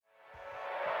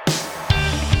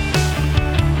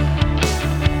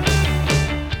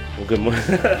Good morning.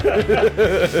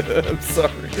 I'm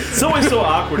sorry. It's always so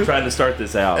awkward trying to start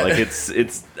this out. Like it's. I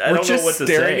don't know what to say. We're just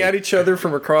staring at each other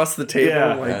from across the table.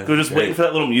 Yeah, Like, we're just waiting for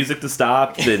that little music to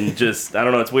stop, and just I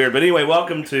don't know. It's weird, but anyway,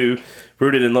 welcome to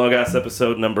Rooted in Logos,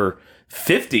 episode number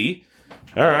 50.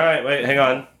 All right, wait, hang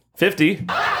on, 50.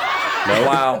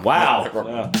 No,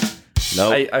 wow.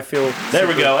 No, I feel. there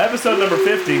we go. Episode number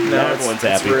 50. Now everyone's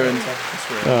It's happy. ruined.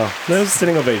 It's ruined. Oh, that was a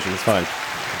standing ovation. It's fine.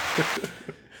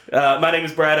 My name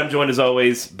is Brad. I'm joined as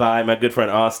always by my good friend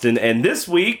Austin. And this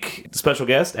week, special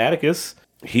guest, Atticus.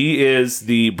 He is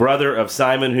the brother of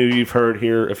Simon, who you've heard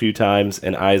here a few times,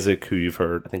 and Isaac, who you've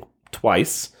heard, I think,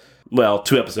 twice. Well,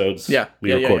 2 episodes. Yeah.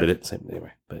 We recorded it. Same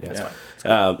anyway. But yeah, it's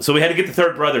fine. So we had to get the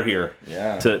third brother here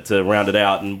to round it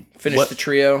out. And Finish the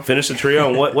trio. Finish the trio.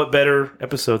 And what better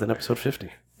episode than episode 50?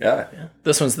 Yeah.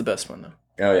 This one's the best one, though.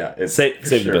 Oh, yeah. It's Save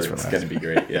the best for It's last. going to be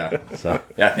great. Yeah. So.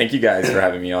 Yeah. Thank you guys for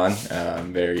having me on.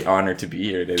 I'm very honored to be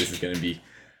here today. This is going to be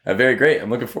very great. I'm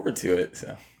looking forward to it.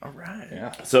 So, All right.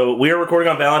 yeah. So we are recording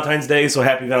on Valentine's Day, so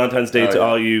happy Valentine's Day to yeah.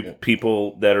 all you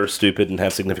people that are stupid and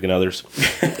have significant others.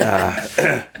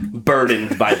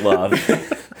 Burdened by love.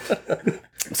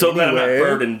 So glad I'm not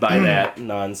burdened by that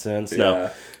nonsense. No.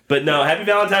 Yeah. But no, happy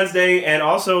Valentine's Day, and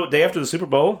also day after the Super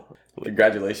Bowl.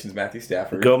 Congratulations, Matthew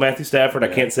Stafford. Go Matthew Stafford. I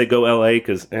can't say go LA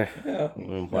because Yeah.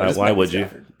 why would you?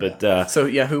 Stafford. But So,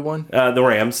 yeah, who won? the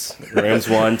Rams. The Rams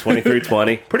won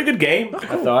 23-20. Pretty good game,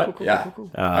 I thought. Yeah.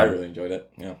 I really enjoyed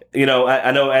it. Yeah. You know,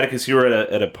 I know, Atticus, you were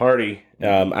at a party.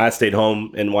 I stayed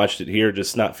home and watched it here,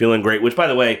 just not feeling great. Which, by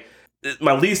the way,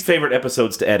 my least favorite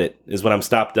episodes to edit is when I'm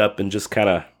stopped up and just kind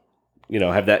of,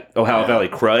 have that Ohio Valley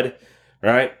crud,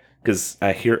 right? Because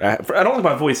I don't like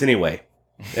my voice anyway.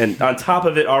 And on top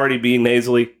of it already being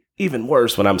nasally, even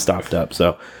worse when I'm stopped up.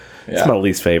 So it's my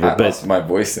least favorite. I lost my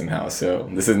voice somehow, so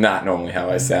this is not normally how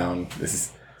I sound. This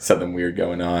is something weird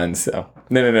going on. So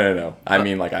no. I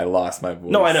mean, like, I lost my voice.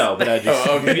 No, I know, but I just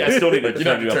okay. I still need to You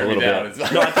turn you up a turn me little down, bit. it's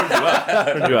fine. No, I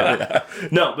turned you up.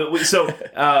 No,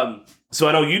 but so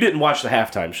I know you didn't watch the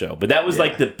halftime show, but that was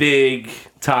like the big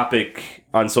topic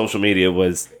on social media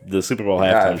was the Super Bowl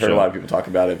halftime I've heard show. a lot of people talk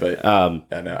about it, but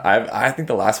I know. I think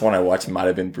the last one I watched might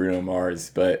have been Bruno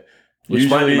Mars, but Which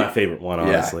might be usually my favorite one,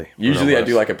 honestly. Usually Bruno I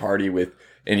do Mars. like a party with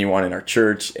anyone in our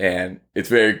church, and it's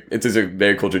just a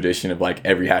very cool tradition of like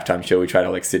every halftime show we try to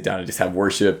like sit down and just have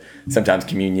worship, sometimes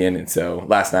communion. And so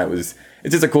last night it's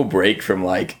just a cool break from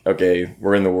like, okay,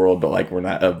 we're in the world, but like we're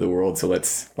not of the world, so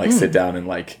let's like sit down and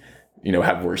like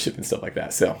have worship and stuff like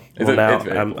that. So Well, now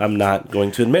I'm not going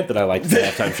to admit that I liked the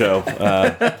halftime show.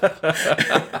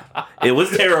 It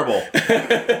was terrible.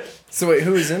 So, wait,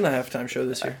 who was in the halftime show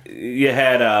this year? You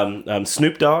had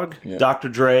Snoop Dogg, Dr.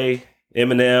 Dre,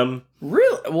 Eminem,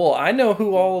 Really? Well, I know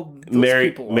who all those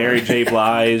people are. Mary J.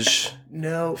 Blige,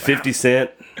 No. 50 Cent,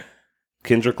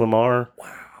 Kendrick Lamar. Wow.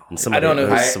 And I don't know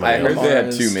who I heard Lamar they had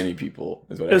is. too many people.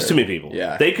 Is what There's too many people.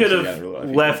 Yeah, They could so have you got a lot of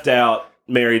people. left out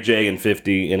Mary J. and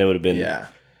 50, and it would have been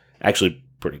actually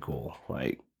pretty cool.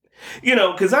 Like,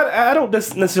 because I don't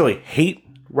necessarily hate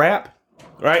rap,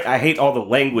 right? I hate all the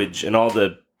language and all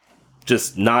the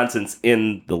just nonsense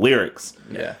in the lyrics.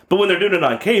 Yeah. But when they're doing it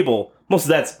on cable, most of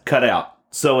that's cut out.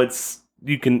 So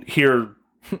you can hear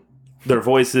their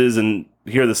voices and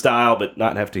hear the style, but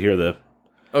not have to hear the...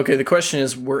 Okay, the question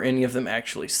is, were any of them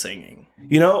actually singing?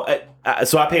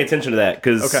 So I pay attention to that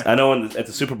because Okay. I know at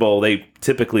the Super Bowl they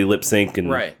typically lip sync, and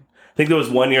Right. I think there was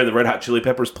one year the Red Hot Chili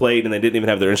Peppers played and they didn't even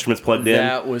have their instruments plugged in.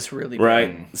 That was really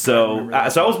Right. So I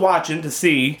was watching to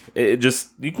see. It just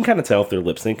you can kind of tell if they're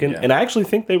lip syncing, and I actually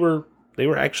think they were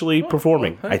actually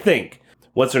performing. I think.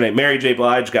 What's her name? Mary J.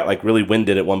 Blige got like really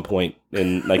winded at one point,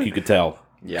 and like you could tell.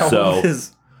 Yeah. How So old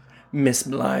is Miss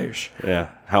Blige?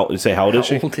 yeah, how is she? How old is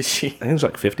she? I think it's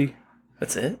like 50.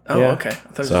 That's it? Oh, Yeah. okay. I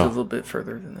thought it was So- a little bit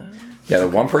further than that. Yeah, the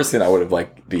one person I would have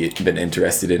like been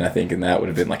interested in, I think, in that would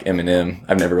have been like Eminem.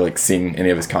 I've never like seen any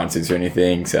of his concerts or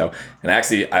anything. So, and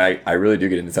actually, I really do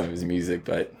get into some of his music,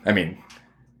 but I mean,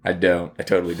 I don't. I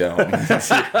totally don't.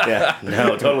 Yeah,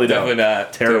 no, totally Definitely don't.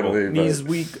 not. Terrible. Totally, but- Knees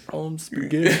weak, arms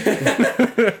spaghetti.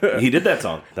 He did that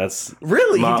song. That's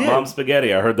Really? He did? Mom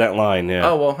Spaghetti. I heard that line. Yeah.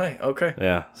 Oh, well, hey, okay.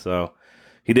 Yeah. So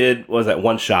he did. What was that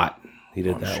One Shot? He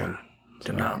did that one.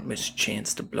 Do not miss a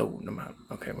chance to blow them out.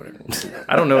 Okay, whatever.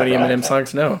 I don't know any Eminem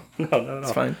songs. No, No.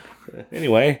 it's fine.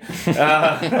 Anyway,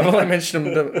 I've only mentioned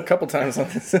them a couple times on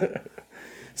this.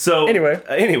 so Anyway.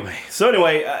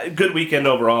 good weekend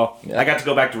overall. Yeah. I got to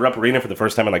go back to Rupp Arena for the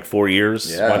first time in like 4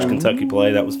 years. Yeah. Watch Kentucky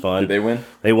play. That was fun. Did they win?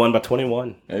 They won by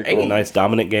 21. Very A cool. nice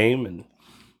dominant game and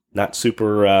not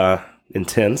super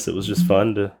intense. It was just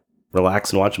fun to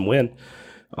relax and watch them win.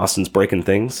 Austin's breaking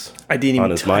things. I didn't On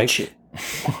even his touch mic. it.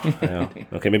 Yeah.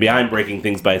 Okay, maybe I'm breaking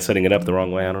things by setting it up the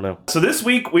wrong way. I don't know. So this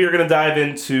week we are going to dive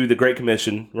into the Great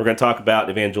Commission. We're going to talk about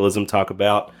evangelism, talk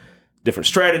about different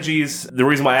strategies. The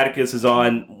reason why Atticus is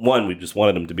on, one, we just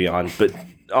wanted him to be on, but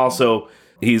also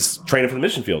he's training for the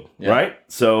mission field, right?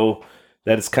 So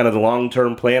that is kind of the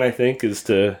long-term plan, I think, is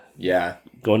to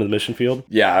go into the mission field.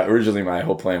 Yeah, originally my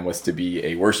whole plan was to be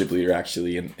a worship leader,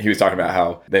 actually. And he was talking about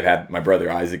how they've had my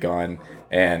brother Isaac on,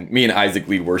 and me and Isaac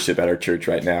lead worship at our church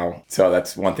right now. So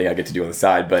that's one thing I get to do on the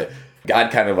side. But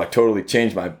God kind of like totally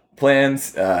changed my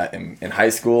plans in high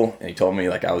school, and he told me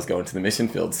like I was going to the mission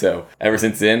field. So ever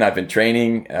since then, I've been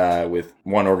training with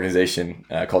one organization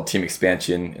called Team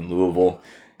Expansion in Louisville.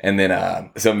 And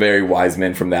then some very wise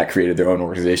men from that created their own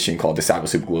organization called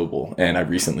Discipleship Global. And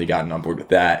I've recently gotten on board with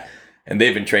that. And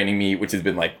they've been training me, which has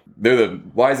been like, they're the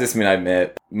wisest men I've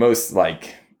met, most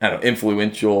like, I don't know,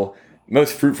 influential,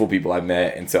 most fruitful people I've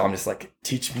met. And so I'm just like,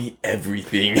 teach me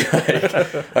everything.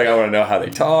 like I want to know how they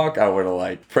talk. I want to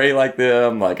like pray like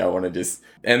them. Like I want to just,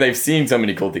 and they've seen so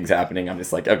many cool things happening. I'm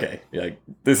just like, okay, like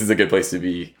this is a good place to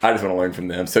be. I just want to learn from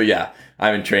them. So yeah,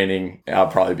 I'm in training. I'll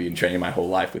probably be in training my whole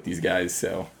life with these guys.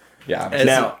 So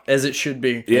yeah. As it should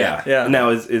be. Yeah. Now,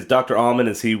 is Dr. Allman,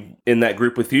 is he in that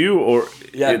group with you or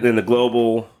in the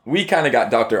global? We kind of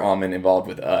got Dr. Allman involved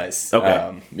with us.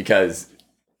 Okay. Because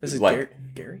This is like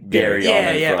Gary.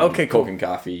 Allman from Okay, cool. Coke and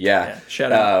Coffee. Yeah.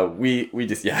 Shout out. We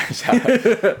just,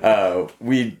 shout out.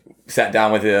 We sat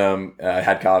down with him,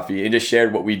 had coffee, and just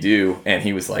shared what we do. And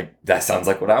he was like, that sounds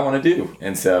like what I want to do.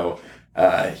 And so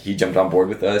he jumped on board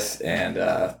with us, and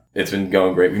it's been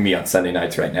going great. We meet on Sunday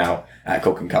nights right now at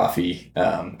Coke and Coffee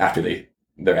after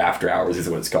their after hours is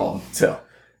what it's called. So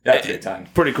that's a good time.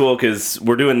 Pretty cool because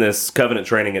we're doing this covenant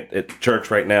training at church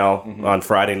right now on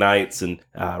Friday nights, and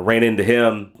ran into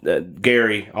him,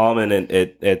 Gary Allman,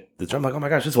 at the. I'm like, oh my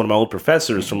gosh, this is one of my old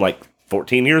professors from like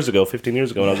 15 years ago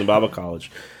when I was in Bible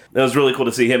college. It was really cool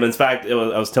to see him. In fact, I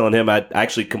was telling him, I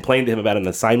actually complained to him about an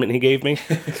assignment he gave me.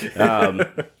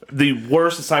 The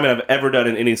worst assignment I've ever done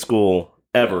in any school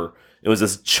ever. It was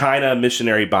this China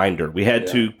missionary binder. We had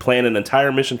to plan an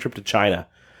entire mission trip to China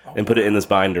and put it in this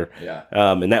binder. Yeah.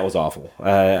 And that was awful.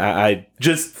 I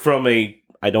just from a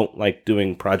I don't like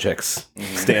doing projects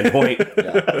standpoint.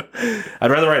 I'd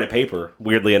rather write a paper,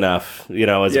 weirdly enough,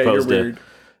 as opposed to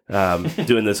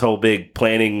doing this whole big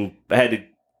planning. I had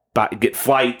to get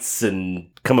flights and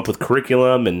come up with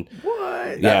curriculum and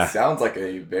what? That sounds like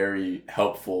a very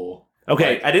helpful.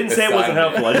 Okay, I didn't say it wasn't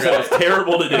helpful. I just said it was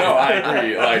terrible to do. No, I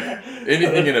agree. Like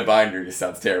anything in a binder just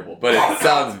sounds terrible, but it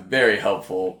sounds very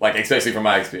helpful. Like especially from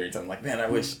my experience, I'm like, man, I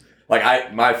wish.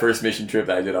 Like my first mission trip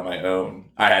that I did on my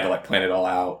own, I had to like plan it all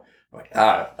out. Like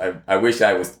I wish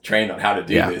I was trained on how to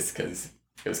do this because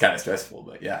it was kind of stressful.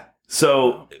 But yeah.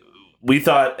 So we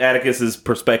thought Atticus's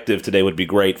perspective today would be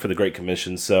great for the Great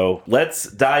Commission. So let's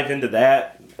dive into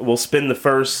that. We'll spend the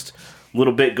first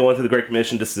little bit going through the Great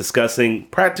Commission, just discussing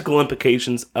practical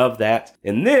implications of that.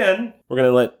 And then we're going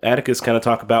to let Atticus kind of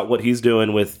talk about what he's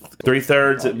doing with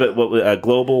 3/3, but what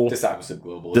global... Discipleship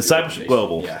Global. Discipleship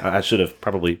Global. Yeah. I should have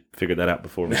probably figured that out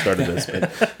before we started this.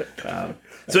 But,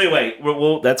 so anyway,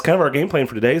 that's kind of our game plan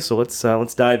for today. So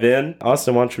let's dive in.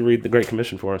 Austin, why don't you read the Great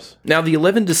Commission for us? Now the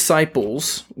 11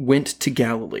 disciples went to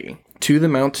Galilee, to the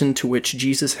mountain to which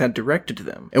Jesus had directed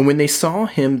them. And when they saw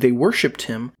him, they worshipped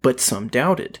him, but some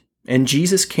doubted. And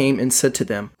Jesus came and said to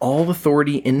them, all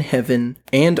authority in heaven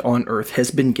and on earth has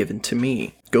been given to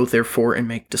me. Go therefore and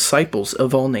make disciples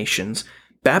of all nations,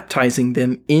 baptizing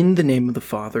them in the name of the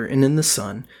Father and in the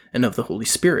Son and of the Holy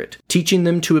Spirit, teaching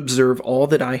them to observe all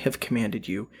that I have commanded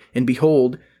you. And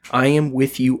behold, I am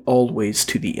with you always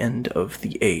to the end of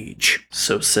the age.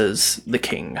 So says the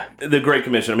King. The Great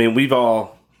Commission. I mean, we've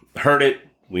all heard it.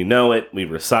 We know it. We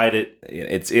recite it.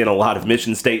 It's in a lot of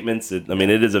mission statements. It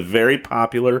is a very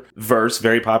popular verse,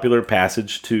 very popular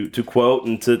passage to quote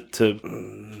and to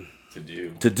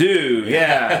do.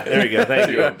 Yeah, there we go.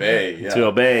 Thank you. To obey. Yeah. To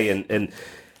obey. And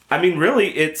I mean, really,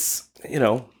 it's,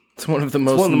 It's one of the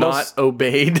most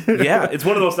obeyed. Yeah, it's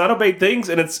one of the most not obeyed things,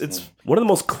 and it's one of the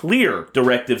most clear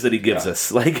directives that he gives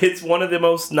us. Like, it's one of the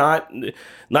most not a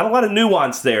lot of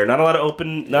nuance there, not a lot of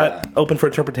open for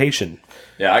interpretation.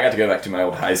 Yeah, I got to go back to my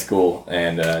old high school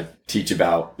and teach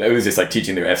about, it was just like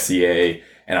teaching their FCA,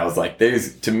 and I was like,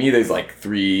 there's like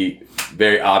 3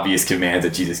 very obvious commands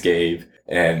that Jesus gave,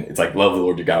 and it's like, love the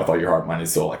Lord your God with all your heart, mind, and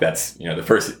soul. Like, that's, the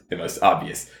first, the most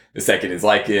obvious. The second is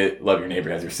like it, love your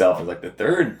neighbor as yourself. And like, the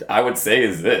third, I would say,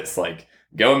 is this, like,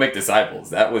 go and make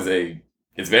disciples.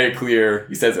 It's very clear.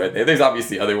 He says right there. There's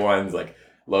obviously other ones, like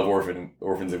love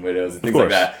orphans and widows and things like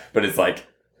that. But it's like,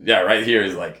 yeah, right here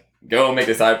is like, go and make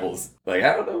disciples. Like,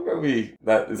 I don't know where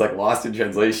that is like lost in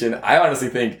translation. I honestly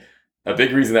think a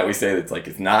big reason that we say that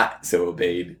it's not so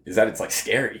obeyed is that it's like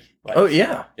scary. Like, Oh,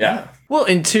 yeah. yeah. Well,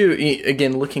 and two,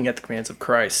 again, looking at the commands of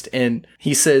Christ, and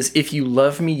he says, if you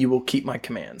love me, you will keep my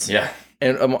commands. Yeah.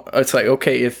 And it's like,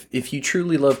 okay, if you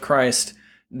truly love Christ,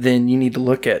 then you need to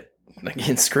look at,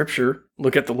 again, Scripture,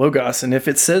 look at the Logos, and if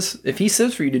he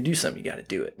says for you to do something, you got to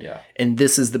do it. Yeah. And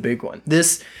this is the big one.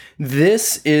 This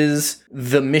is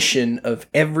the mission of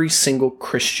every single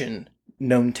Christian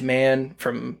known to man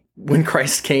from when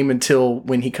Christ came until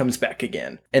when he comes back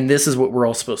again. And this is what we're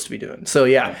all supposed to be doing. So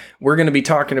yeah, we're going to be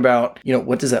talking about,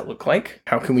 what does that look like?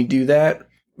 How can we do that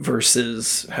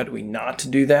versus how do we not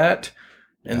do that?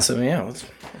 And so, yeah.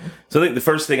 So I think the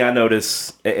first thing I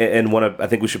notice and I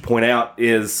think we should point out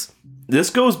is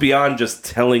this goes beyond just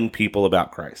telling people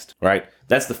about Christ, right?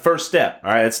 That's the first step.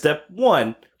 All right. That's step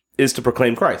one is to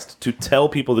proclaim Christ, to tell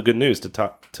people the good news,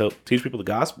 to teach people the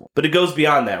gospel. But it goes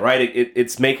beyond that, right?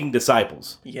 It's making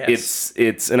disciples. Yes.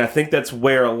 It's and I think that's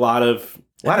where a lot of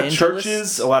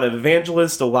churches, a lot of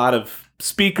evangelists, a lot of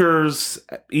speakers,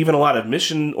 even a lot of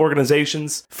mission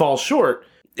organizations fall short,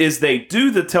 is they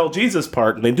do the tell Jesus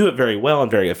part, and they do it very well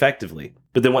and very effectively.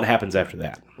 But then what happens after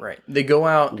that? Right. They go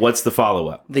out. What's the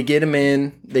follow-up? They get them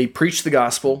in. They preach the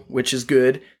gospel, which is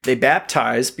good. They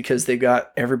baptize because they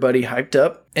got everybody hyped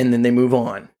up, and then they move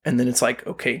on. And then it's like,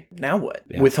 okay, now what?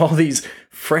 Yeah. With all these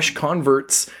fresh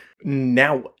converts,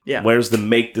 now what? Yeah. Where's the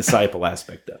make disciple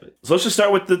aspect of it? So let's just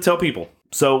start with the tell people.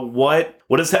 So what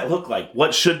does that look like?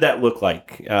 What should that look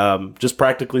like? Just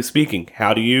practically speaking,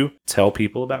 how do you tell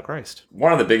people about Christ?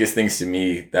 One of the biggest things to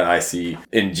me that I see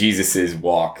in Jesus's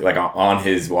walk, like on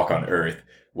his walk on earth,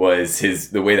 was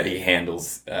the way that he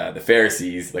handles the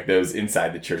Pharisees, like those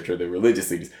inside the church or the religious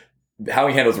leaders, how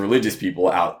he handles religious people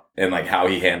out, and like how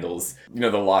he handles, the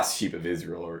lost sheep of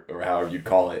Israel or however you'd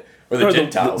call it, or the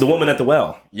Gentiles. The woman at the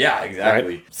well. Yeah,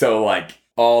 exactly. Right? So like,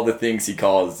 all the things he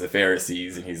calls the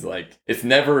Pharisees, and he's like, it's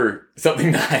never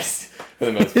something nice for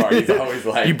the most part. He's always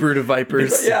like, you brood of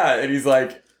vipers. And he's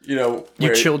like, you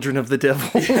children of the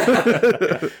devil.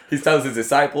 He tells his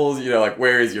disciples, like,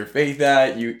 where is your faith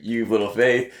at? You little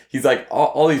faith. He's like,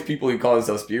 all these people who call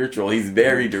themselves spiritual, he's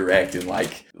very direct and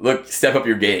like, look, step up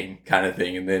your game kind of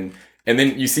thing. And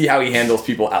then you see how he handles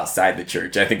people outside the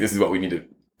church. I think this is what we need to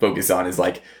focus on, is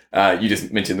like, you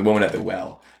just mentioned the woman at the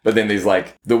well. But then there's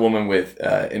like the woman with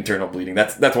internal bleeding.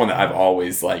 That's one that I've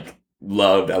always like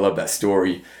loved. I love that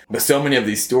story. But so many of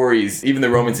these stories, even the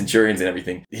Roman centurions and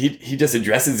everything, he just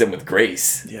addresses them with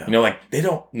grace. Yeah. Like they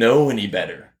don't know any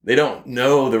better. They don't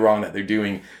know the wrong that they're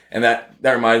doing. And that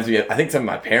reminds me, I think some of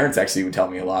my parents actually would tell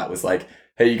me a lot, was like,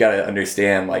 hey, you got to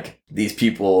understand, like, these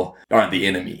people aren't the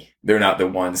enemy. They're not the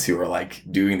ones who are like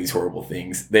doing these horrible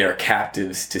things. They are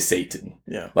captives to Satan.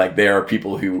 Yeah. Like, they are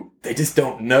people who, they just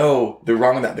don't know the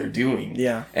wrong that they're doing.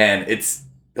 Yeah. And it's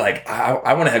like,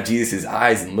 I want to have Jesus's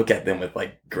eyes and look at them with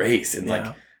like grace and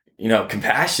like,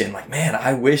 compassion. Like, man,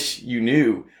 I wish you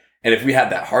knew. And if we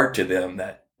had that heart to them,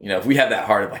 that, if we had that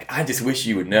heart of like, I just wish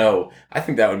you would know, I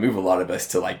think that would move a lot of us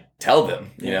to like tell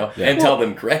them, and tell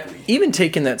them correctly. Even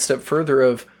taking that step further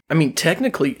of,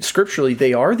 technically, scripturally,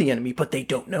 they are the enemy, but they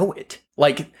don't know it.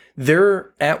 Like,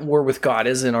 they're at war with God,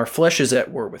 as in our flesh is at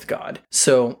war with God.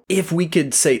 So if we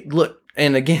could say, look,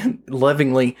 and again,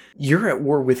 lovingly, you're at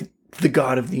war with the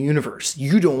God of the universe.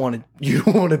 You don't want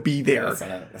to be there.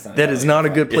 That is not a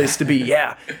good place to be.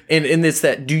 Yeah. And it's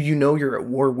that, do you know you're at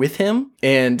war with him?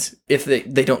 And if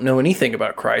they don't know anything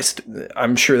about Christ,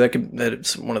 I'm sure that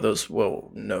it's one of those,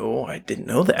 well, no, I didn't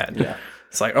know that. Yeah.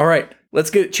 It's like, all right, let's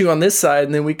get you on this side,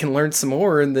 and then we can learn some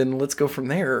more, and then let's go from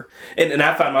there. And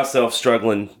I find myself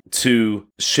struggling to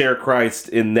share Christ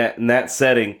in that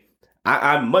setting.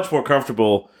 I'm much more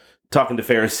comfortable talking to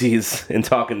Pharisees and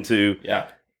talking to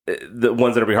the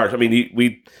ones that are pretty harsh.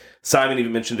 Simon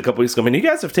even mentioned a couple weeks ago, you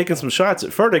guys have taken some shots at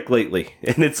Furtick lately.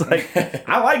 And it's like,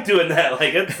 I like doing that.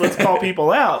 Like, let's call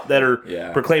people out that are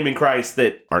proclaiming Christ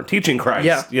that aren't teaching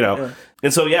Christ, Yeah.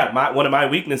 And so, one of my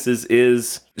weaknesses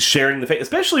is sharing the faith,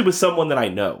 especially with someone that I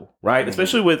know, right? Mm-hmm.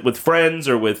 Especially with friends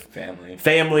or with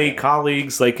family,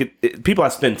 colleagues, like people I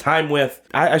spend time with.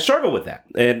 I struggle with that.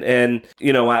 And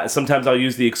sometimes I'll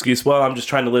use the excuse, well, I'm just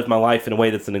trying to live my life in a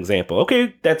way that's an example.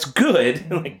 Okay, that's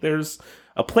good. Like, there's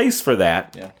a place for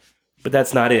that. Yeah. But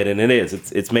that's not it, and it is.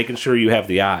 It's making sure you have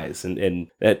the eyes, and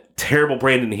that terrible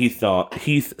Brandon Heath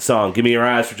song, "Give Me Your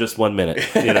Eyes for Just 1 Minute."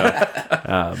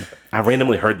 I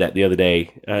randomly heard that the other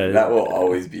day. That will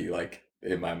always be like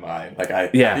in my mind. Like I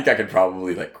think I could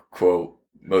probably like quote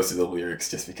most of the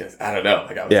lyrics just because I don't know.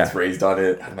 Like I was just raised on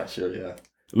it. I'm not sure. Yeah.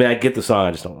 I mean, I get the song,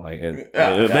 I just don't like it.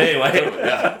 But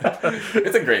anyway.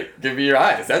 It's a great, give me your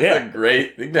eyes. That's Yeah. a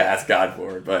great thing to ask God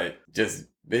for, but just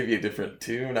maybe a different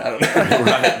tune. I don't know.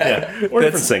 Right, yeah. Or a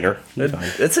different singer.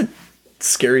 That's a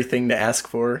scary thing to ask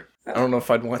for. I don't know if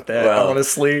I'd want that, Well,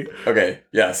 honestly. Okay,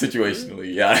 yeah,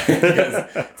 situationally, yeah. Because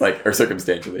it's like, or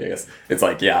circumstantially, I guess. It's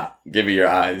like, yeah, give me your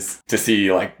eyes to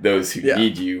see like those who Yeah.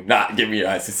 need you, not give me your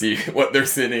eyes to see what they're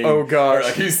sinning. Oh, gosh. Or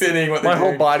like who's sinning, what they're My whole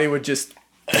doing. body would just...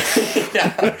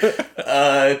 Yeah.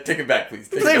 Take it back, please.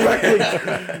 Take it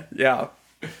back. Yeah.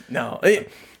 No.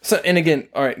 So, and again,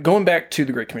 all right, going back to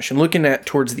the Great Commission, looking at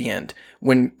towards the end,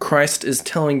 when Christ is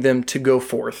telling them to go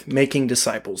forth, making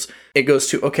disciples, it goes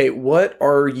to, okay, what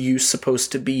are you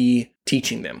supposed to be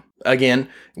teaching them? Again,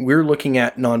 we're looking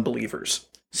at non-believers.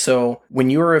 So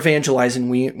when you are evangelizing,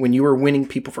 when you are winning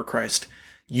people for Christ,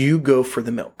 you go for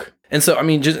the milk. And so, I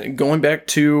mean, just going back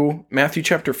to Matthew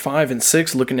chapter 5 and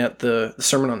 6, looking at the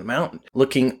Sermon on the Mount,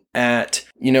 looking at,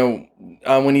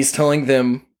 when he's telling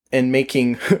them and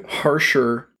making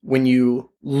harsher, when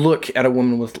you look at a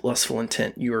woman with lustful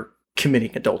intent, you're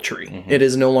committing adultery. Mm-hmm. It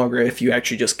is no longer if you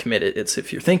actually just commit it, it's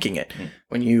if you're thinking it. Mm-hmm.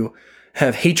 When you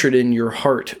have hatred in your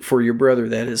heart for your brother,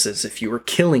 that is as if you were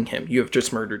killing him. You have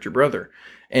just murdered your brother.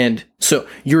 And so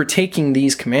you're taking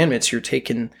these commandments, you're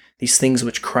taking these things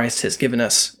which Christ has given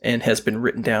us and has been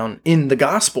written down in the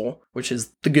gospel, which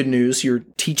is the good news. You're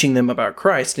teaching them about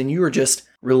Christ, and you are just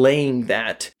relaying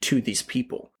that to these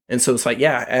people. And so it's like,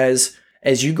 yeah,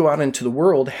 as you go out into the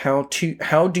world, how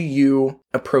do you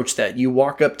approach that? You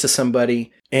walk up to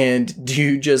somebody, and do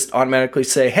you just automatically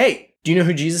say, hey, do you know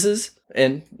who Jesus is?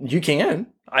 And you can.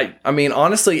 I mean,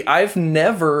 honestly, I've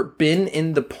never been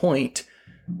in the point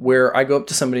where I go up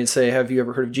to somebody and say, have you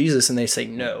ever heard of Jesus? And they say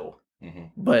no. Mm-hmm.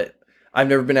 But I've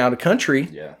never been out of country.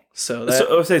 Yeah. So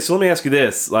let me ask you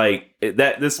this: like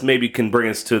this maybe can bring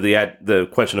us to the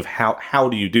question of how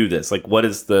do you do this? Like, what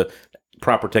is the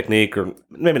proper technique, or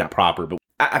maybe not proper, but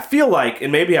I feel like,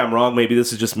 and maybe I'm wrong, maybe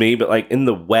this is just me, but like in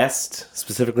the West,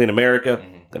 specifically in America,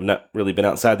 I've not really been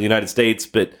outside the United States,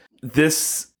 but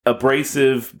this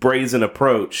abrasive, brazen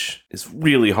approach is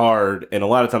really hard and a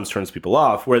lot of times turns people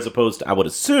off. Whereas opposed to, I would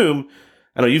assume,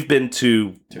 I know you've been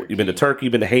to Turkey,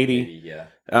 you've been to Haiti.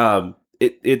 Yeah.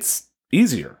 It's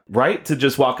easier, right? To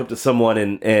just walk up to someone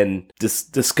and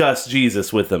discuss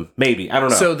Jesus with them. Maybe. I don't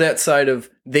know. So that side of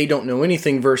they don't know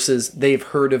anything versus they've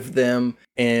heard of them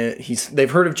and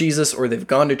they've heard of Jesus, or they've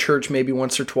gone to church maybe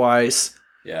once or twice.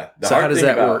 Yeah. So how does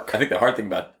that work? I think the hard thing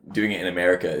about doing it in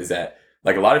America is that,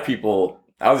 like, a lot of people,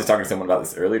 I was just talking to someone about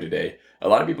this earlier today. A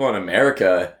lot of people in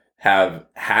America have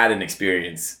had an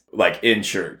experience like in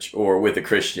church or with a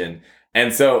Christian.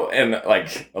 And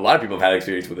like a lot of people have had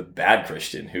experience with a bad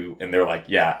Christian and they're like,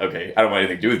 yeah, okay, I don't want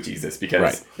anything to do with Jesus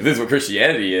because if this is what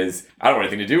Christianity is, I don't want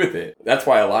anything to do with it. That's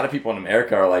why a lot of people in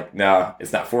America are like, nah,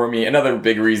 it's not for me. Another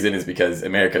big reason is because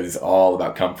America is all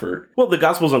about comfort. Well, the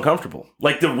gospel's uncomfortable.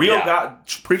 Like the real God,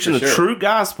 preaching the true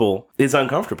gospel is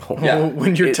uncomfortable. Yeah.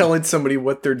 When you're telling somebody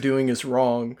what they're doing is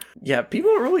wrong, yeah,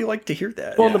 people don't really like to hear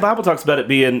that. Well, the Bible talks about it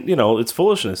being, it's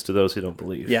foolishness to those who don't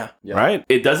believe. Yeah. Right?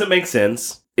 It doesn't make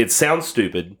sense. It sounds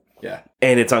stupid. Yeah.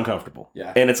 And it's uncomfortable.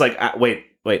 Yeah. And it's like, wait,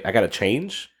 I got to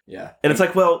change? Yeah. And it's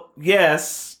like, well,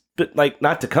 yes, but like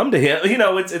not to come to him.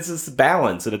 It's this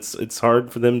balance, and it's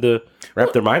hard for them to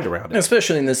wrap their mind around it.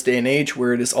 Especially in this day and age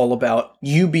where it is all about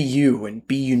you be you and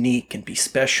be unique and be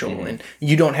special, and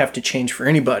you don't have to change for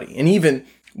anybody. And even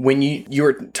when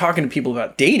you're talking to people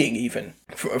about dating, even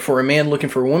for a man looking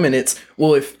for a woman, it's,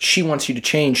 well, if she wants you to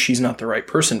change, she's not the right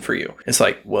person for you. It's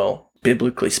like, well,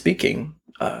 biblically speaking,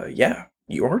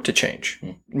 you are to change.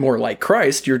 More like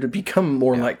Christ. You're to become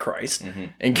more like Christ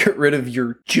and get rid of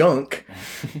your junk.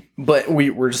 But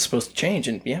we're just supposed to change.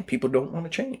 And people don't want to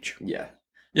change. Yeah.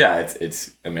 Yeah,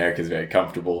 it's America's very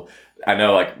comfortable. I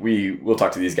know, like, we'll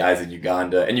talk to these guys in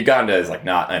Uganda, and Uganda is like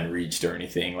not unreached or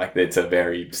anything. Like, it's a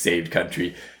very saved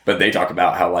country. But they talk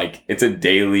about how, like, it's a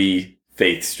daily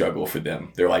faith struggle for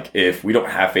them. They're like, if we don't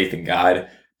have faith in God,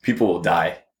 people will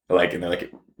die. Like, and they're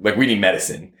like we need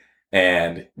medicine.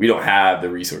 And we don't have the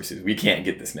resources. We can't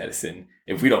get this medicine.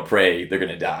 If we don't pray, they're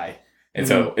going to die. And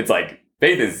so it's like,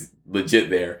 faith is legit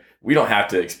there. We don't have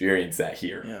to experience that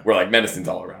here. Yeah. Where like medicine's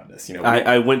all around us.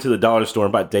 I went to the dollar store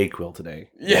and bought Dayquil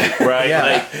today. Yeah. Right?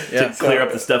 Yeah. To clear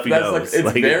up the stuffy nose.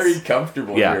 It's very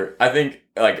comfortable here. I think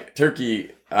like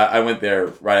Turkey, I went there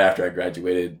right after I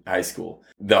graduated high school.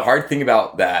 The hard thing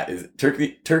about that is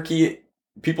Turkey,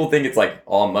 people think it's like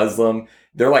all Muslim.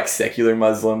 They're like secular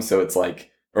Muslims. So it's like,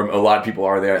 or a lot of people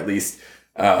are there at least,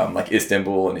 like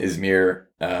Istanbul and Izmir.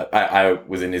 I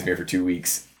was in Izmir for 2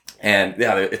 weeks, and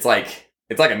it's like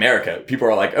America. People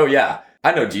are like, oh yeah,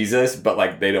 I know Jesus, but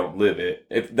like they don't live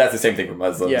it. That's the same thing for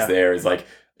Muslims. Yeah. There is like,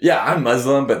 yeah, I'm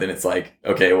Muslim, but then it's like,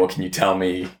 okay, well, can you tell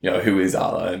me, who is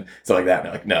Allah and stuff like that? And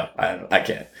they're like, no, I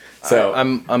can't. So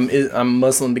I'm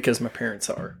Muslim because my parents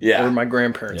are, Yeah. or my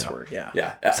grandparents were. Yeah.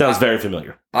 yeah, Sounds very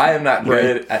familiar. I am not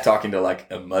good at talking to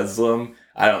like a Muslim.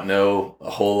 I don't know a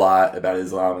whole lot about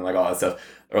Islam and like all that stuff,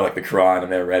 or like the Quran. I've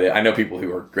never read it. I know people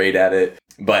who are great at it,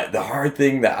 but the hard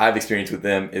thing that I've experienced with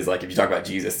them is like if you talk about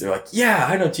Jesus, they're like, yeah,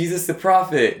 I know Jesus the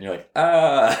prophet, and you're like,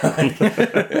 that's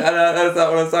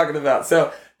not what I'm talking about.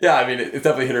 So yeah, I mean, it's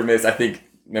definitely hit or miss. I think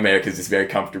America's just very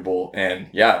comfortable, and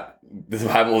yeah, the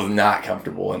Bible is not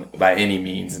comfortable by any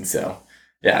means, and so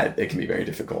yeah, it can be very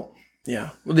difficult.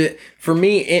 Yeah. Well, for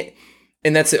me,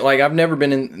 and that's it. Like I've never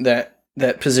been in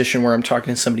that position where I'm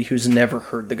talking to somebody who's never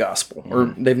heard the gospel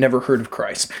or they've never heard of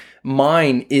Christ.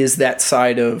 Mine is that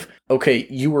side of, okay,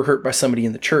 you were hurt by somebody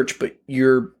in the church, but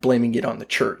you're blaming it on the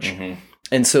church.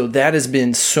 And so that has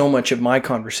been so much of my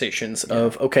conversations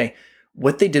of, okay,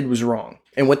 what they did was wrong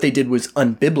and what they did was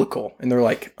unbiblical. And they're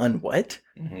like, what?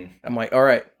 I'm like, all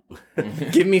right,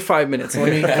 give me 5 minutes.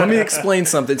 Let me explain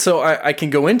something. So I can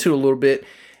go into a little bit.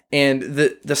 And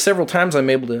the several times I'm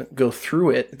able to go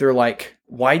through it, they're like,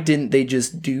 why didn't they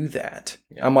just do that?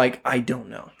 Yeah. I'm like, I don't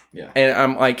know. Yeah. And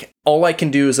I'm like, all I can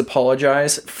do is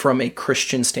apologize from a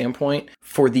Christian standpoint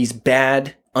for these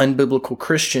bad, unbiblical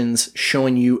Christians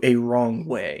showing you a wrong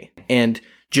way and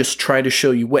just try to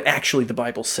show you what actually the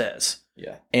Bible says.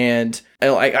 Yeah. And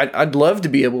I'd love to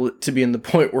be able to be in the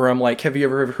point where I'm like, have you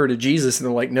ever heard of Jesus? And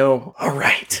they're like, no. All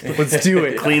right, let's do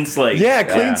it. Clean slate. Yeah,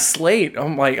 clean slate.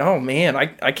 I'm like, oh man,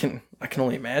 I can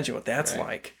only imagine what that's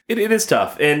like. It is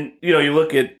tough. And, you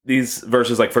look at these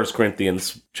verses like 1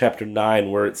 Corinthians chapter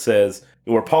 9, where it says,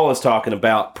 where Paul is talking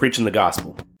about preaching the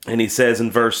gospel. And he says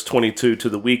in verse 22, to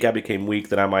the weak I became weak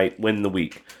that I might win the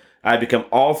weak. I become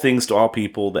all things to all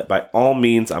people that by all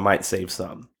means I might save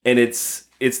some. And it's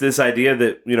this idea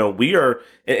that, we are,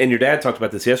 and your dad talked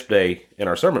about this yesterday in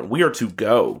our sermon, we are to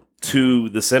go to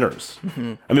the sinners.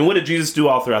 I mean, what did Jesus do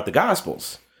all throughout the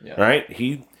Gospels? Yeah. Right?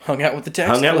 He hung out with the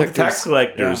tax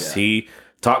collectors. Yeah. He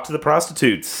talked to the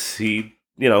prostitutes. He,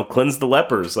 cleansed the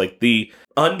lepers. Like the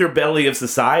underbelly of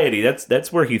society,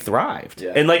 that's where he thrived.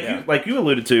 Yeah. And like you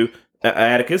alluded to,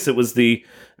 Atticus, it was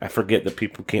I forget that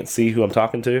people can't see who I'm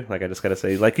talking to. Like, I just got to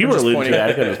say, like you were alluding to,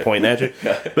 Atticus was pointing at you.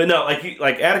 But no,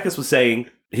 like Atticus was saying,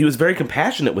 he was very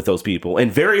compassionate with those people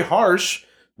and very harsh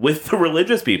with the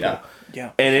religious people.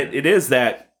 Yeah. And it is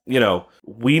that,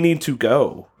 we need to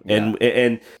go. And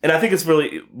I think it's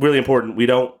really, really important we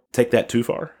don't take that too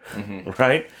far,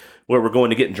 right? Where we're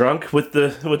going to getting drunk with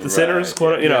the sinners,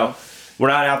 we're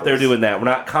not out there doing that. We're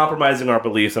not compromising our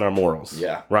beliefs and our morals.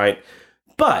 Yeah. Right?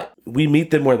 But we meet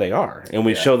them where they are, and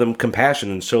we show them compassion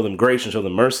and show them grace and show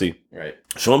them mercy. Right.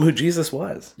 Show them who Jesus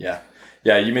was. Yeah.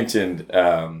 Yeah, you mentioned,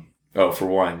 for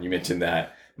one, you mentioned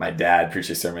that my dad preached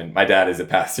a sermon. My dad is a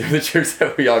pastor of the church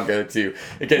that we all go to,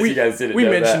 in case you guys didn't know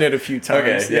that. We mentioned it a few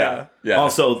times. Okay, yeah.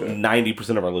 Also,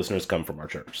 90% of our listeners come from our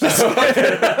church.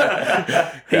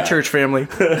 Hey, church family.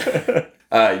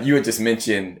 You had just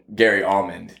mentioned Gary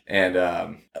Almond, and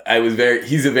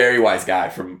he's a very wise guy.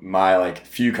 From my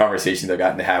few conversations I've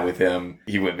gotten to have with him,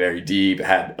 he went very deep,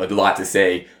 had a lot to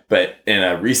say. But in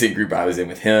a recent group I was in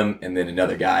with him and then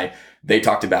another guy, they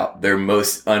talked about their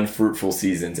most unfruitful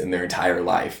seasons in their entire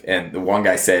life. And the one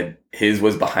guy said his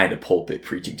was behind a pulpit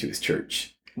preaching to his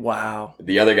church. Wow.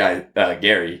 The other guy,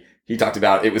 Gary, he talked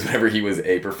about it was whenever he was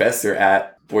a professor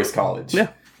at Boyce College.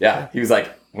 Yeah. He was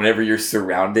like, whenever you're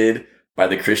surrounded by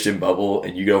the Christian bubble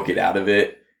and you don't get out of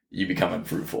it, you become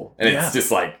unfruitful. And it's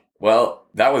just like, well,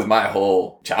 that was my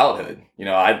whole childhood.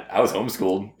 I was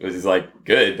homeschooled. It was just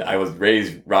good. I was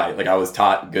raised right. I was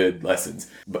taught good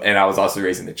lessons, and I was also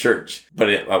raised in the church. But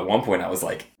at one point I was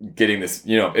getting this,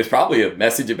 it's probably a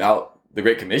message about the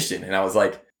Great Commission. And I was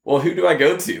like, well, who do I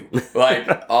go to?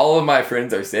 All of my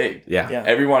friends are saved. Yeah.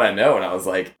 Everyone I know. And I was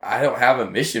like, I don't have a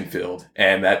mission field.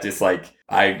 And that just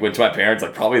I went to my parents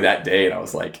probably that day, and I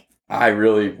was like, I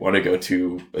really want to go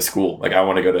to a school. I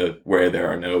want to go to where there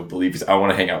are no believers. I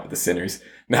want to hang out with the sinners,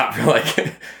 not for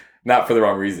not for the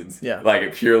wrong reasons. Yeah.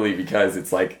 Purely because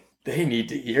it's they need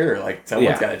to hear,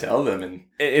 someone's got to tell them. And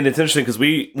it's interesting because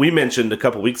we mentioned a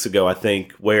couple weeks ago, I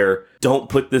think, where don't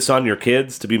put this on your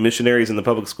kids to be missionaries in the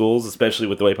public schools, especially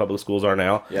with the way public schools are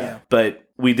now. Yeah. But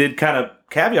we did kind of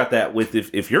caveat that with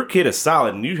if your kid is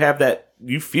solid and you have that,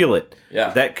 you feel it. Yeah.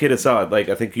 If that kid is solid.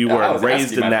 I think you were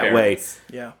raised in that parents.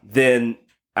 way. Yeah. Then,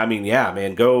 I mean, yeah,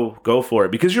 man, go for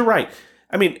it. Because you're right.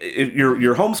 I mean, if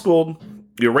you're homeschooled,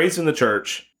 you're raised in the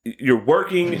church, you're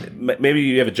working, maybe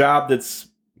you have a job that's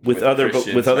with other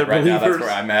Christians. believers. Right now, that's where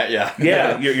I'm at. Yeah.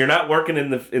 Yeah, you're not working in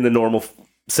the normal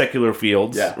secular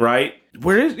fields, Yeah. right?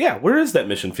 Where is that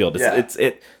mission field?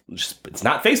 It's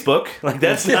not Facebook. Like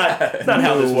that's not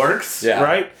how this works, Yeah.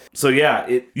 right? So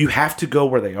you have to go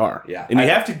where they are, Yeah. and you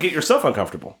have to get yourself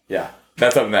uncomfortable. Yeah,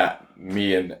 that's something that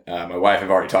me and my wife have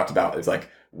already talked about. Is like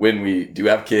when we do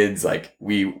have kids, like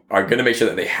we are going to make sure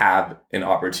that they have an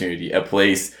opportunity, a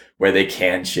place where they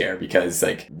can share, because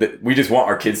like we just want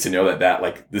our kids to know that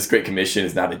like this Great Commission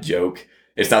is not a joke.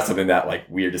 It's not something that like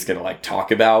we are just going to like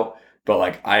talk about. But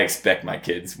like I expect my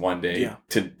kids one day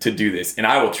to do this, and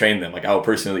I will train them. Like I will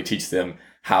personally teach them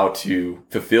how to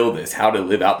fulfill this, how to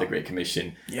live out the Great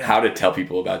Commission, how to tell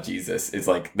people about Jesus. It's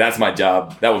like, that's my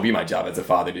job. That will be my job as a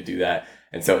father to do that.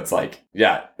 And so it's like,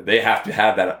 they have to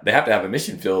have that. They have to have a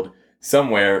mission field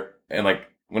somewhere, and like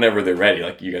whenever they're ready,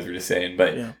 like you guys were just saying,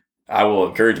 but I will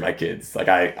encourage my kids. Like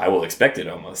I will expect it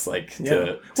almost like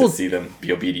to see them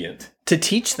be obedient. To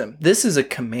teach them. This is a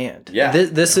command. Yeah.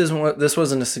 This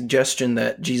wasn't a suggestion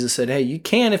that Jesus said, hey, you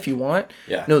can if you want.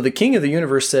 Yeah. No, the King of the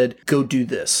universe said, go do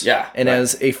this. Yeah. And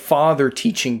as a father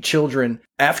teaching children,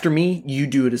 after me, you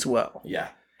do it as well. Yeah.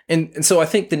 And so I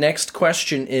think the next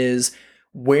question is,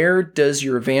 where does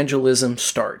your evangelism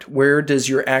start? Where does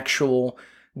your actual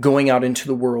going out into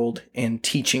the world and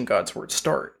teaching God's word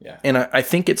start? Yeah. And I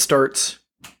think it starts...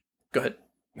 Go ahead.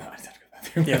 No, I just have to go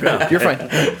back. Yeah, you're fine.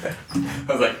 I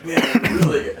was like, man,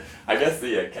 really? I guess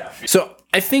the caffeine. So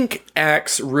I think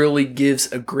Acts really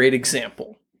gives a great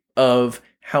example of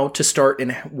how to start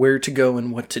and where to go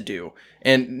and what to do.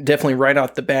 And definitely right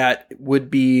out the bat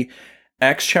would be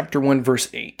Acts chapter 1, verse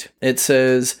 8. It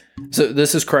says, so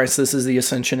this is Christ, this is the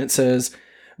ascension. It says,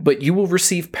 but you will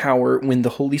receive power when the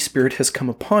Holy Spirit has come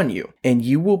upon you, and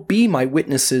you will be my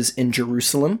witnesses in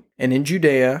Jerusalem and in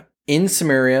Judea, in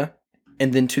Samaria,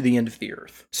 and then to the end of the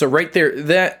earth. So right there,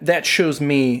 that shows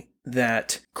me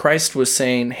that Christ was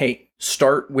saying, hey,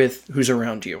 start with who's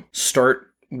around you. Start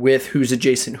with who's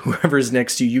adjacent, whoever's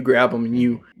next to you. You grab them and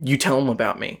you tell them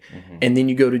about me. Mm-hmm. And then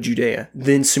you go to Judea,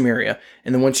 then Samaria.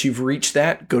 And then once you've reached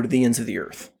that, go to the ends of the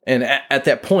earth. And at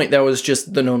that point, that was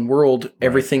just the known world, right.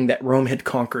 Everything that Rome had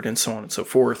conquered and so on and so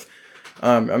forth.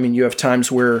 You have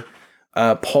times where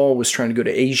Paul was trying to go to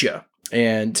Asia,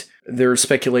 and there are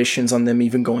speculations on them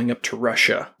even going up to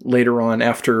Russia later on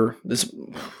after this.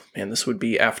 Man, this would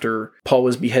be after Paul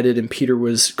was beheaded and Peter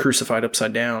was crucified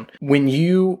upside down. When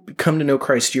you come to know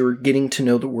Christ, you're getting to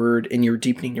know the word and you're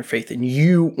deepening your faith, and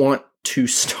you want to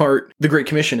start the Great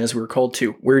Commission as we're called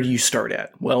to. Where do you start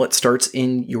at? Well, it starts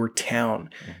in your town.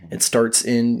 Mm-hmm. It starts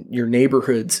in your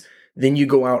neighborhoods. Then you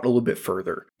go out a little bit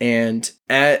further. And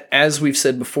as we've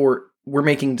said before, we're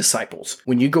making disciples.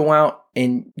 When you go out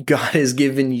and God has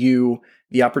given you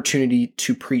the opportunity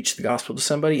to preach the gospel to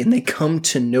somebody and they come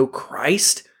to know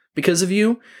Christ because of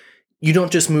you, you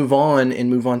don't just move on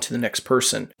to the next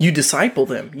person. You disciple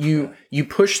them. You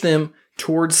push them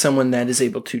towards someone that is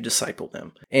able to disciple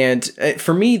them. And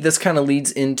for me, this kind of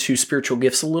leads into spiritual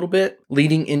gifts a little bit,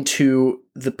 leading into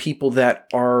the people that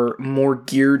are more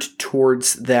geared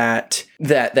towards that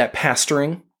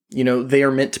pastoring. You know, they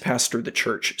are meant to pastor the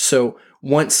church. So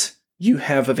once you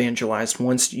have evangelized,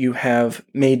 once you have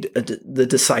made the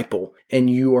disciple and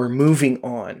you are moving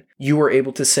on, you are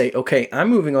able to say, okay, I'm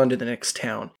moving on to the next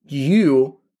town.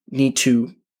 You need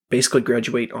to basically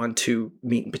graduate onto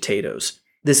meat and potatoes.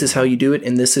 This is how you do it,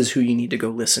 and this is who you need to go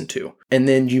listen to. And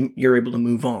then you're able to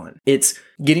move on. It's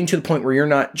getting to the point where you're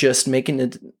not just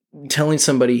telling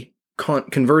somebody,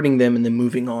 converting them, and then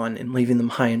moving on and leaving them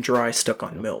high and dry, stuck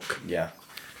on milk. Yeah.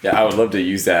 Yeah, I would love to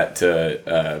use that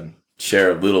to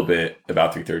share a little bit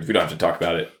about 3/3. We don't have to talk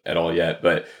about it at all yet,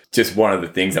 but just one of the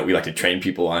things that we like to train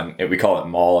people on, and we call it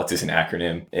MAWL. It's just an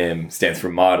acronym. M stands for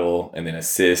model, and then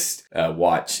assist,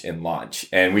 watch, and launch.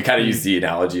 And we kind of use the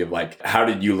analogy of like, how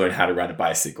did you learn how to ride a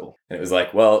bicycle? And it was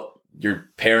like, well, your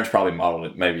parents probably modeled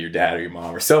it. Maybe your dad or your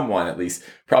mom or someone at least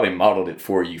probably modeled it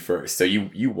for you first. So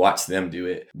you watched them do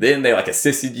it. Then they like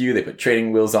assisted you. They put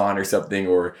training wheels on or something,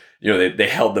 or, you know, they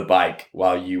held the bike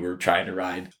while you were trying to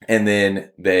ride. And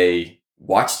then they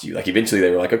watched you. Like eventually they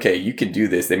were like, okay, you can do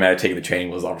this. They might have taken the training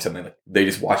wheels off or something. Like they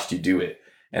just watched you do it.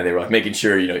 And they were like making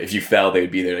sure, you know, if you fell, they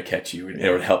would be there to catch you and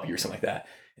it would help you or something like that.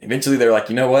 And eventually they're like,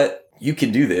 you know what? You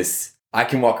can do this. I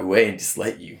can walk away and just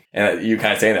let you. And you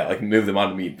kind of saying that, like move them on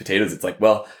to meat and potatoes. It's like,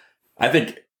 well, I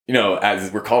think, you know,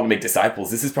 as we're called to make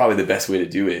disciples, this is probably the best way to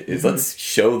do it is let's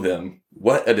show them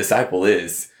what a disciple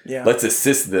is. Yeah. Let's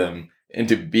assist them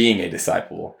into being a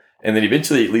disciple. And then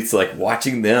eventually it leads to like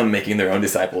watching them making their own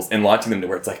disciples and launching them to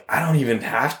where it's like, I don't even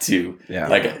have to. Yeah.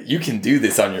 Like you can do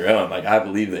this on your own. Like I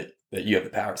believe that that you have the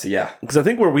power. So yeah, Because I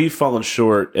think where we've fallen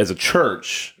short as a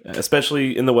church,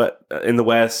 especially in the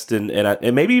West,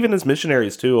 and maybe even as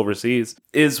missionaries too overseas,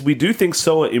 is we do things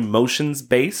so emotions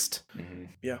based,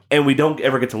 Yeah. and we don't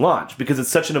ever get to launch because it's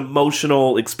such an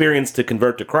emotional experience to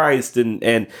convert to Christ,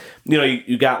 and you know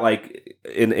you got like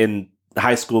in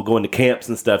high school going to camps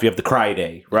and stuff, you have the cry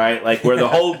day, right? Like where the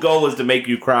whole goal is to make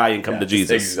you cry and come to just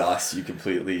Jesus. exhaust you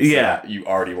completely. So Yeah. you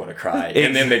already want to cry,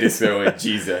 and then they just throw in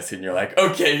Jesus, and you're like,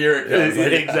 okay, here it goes.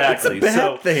 Like, Exactly.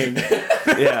 Bad thing.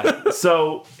 Yeah.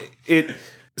 So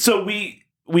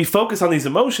we focus on these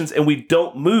emotions and we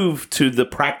don't move to the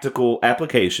practical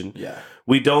application. Yeah.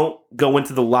 We don't go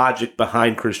into the logic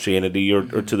behind Christianity or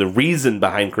to the reason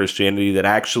behind Christianity that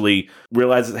actually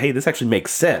realizes, hey, this actually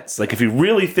makes sense. Like if you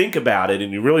really think about it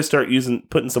and you really start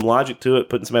putting some logic to it,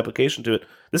 putting some application to it,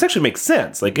 this actually makes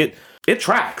sense. Like it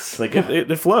tracks. Like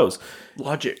it flows.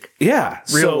 Logic. Yeah.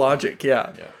 Real logic.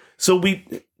 Yeah. So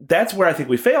that's where I think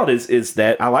we failed is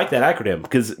that I like that acronym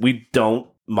because we don't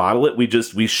model it.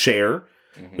 We share.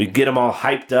 We get them all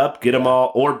hyped up, get them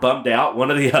all or bummed out, one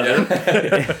or the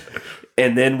other,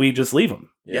 and then we just leave them.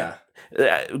 Yeah.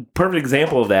 Perfect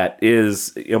example of that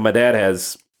is, my dad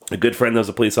has a good friend that was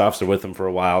a police officer with him for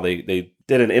a while. They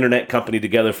did an internet company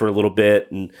together for a little bit,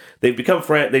 and they've become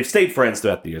friends. They've stayed friends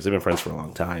throughout the years. They've been friends for a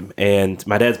long time, and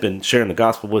my dad's been sharing the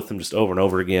gospel with them just over and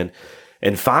over again.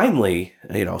 And finally,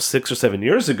 6 or 7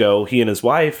 years ago, he and his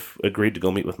wife agreed to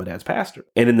go meet with my dad's pastor.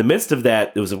 And in the midst of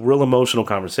that, it was a real emotional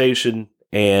conversation,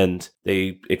 and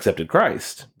they accepted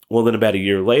Christ. Well, then about a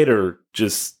year later,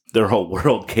 just their whole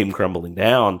world came crumbling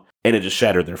down, and it just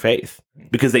shattered their faith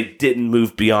because they didn't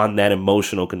move beyond that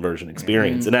emotional conversion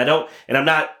experience. And I'm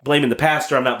not blaming the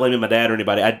pastor. I'm not blaming my dad or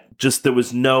anybody.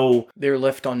 They were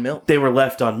left on milk. They were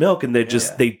left on milk, and they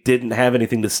didn't have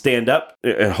anything to stand up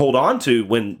and hold on to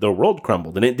when the world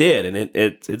crumbled, and it did. And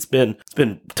it's been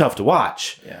tough to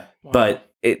watch. Yeah. Wow.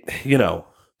 But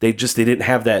they didn't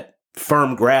have that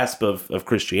firm grasp of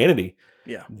Christianity.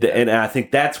 Yeah. And I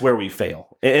think that's where we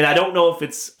fail. And I don't know if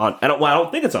it's I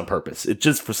don't think it's on purpose. It's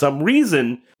just for some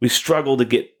reason we struggle to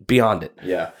get beyond it.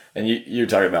 Yeah. And you're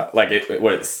talking about like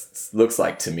what it looks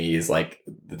like to me is like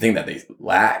the thing that they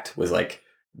lacked was like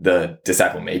the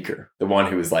disciple maker, the one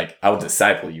who was like, I will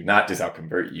disciple you, not just I'll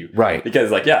convert you. Right.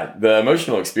 Because like, yeah, the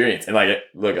emotional experience. And like,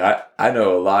 look, I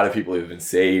know a lot of people who have been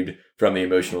saved from the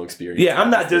emotional experience. Yeah, I'm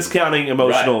not discounting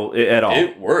emotional at all.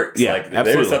 It works. Yeah, like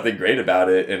absolutely. there's something great about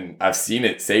it, and I've seen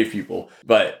it save people.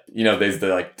 But there's the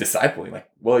like discipling. Like,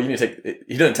 well, you need to take.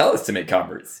 He doesn't tell us to make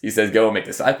converts. He says go and make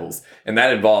disciples, and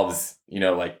that involves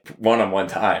like one-on-one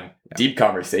time, deep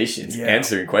conversations,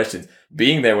 answering questions,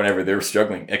 being there whenever they're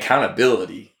struggling,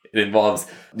 accountability. It involves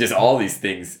just all these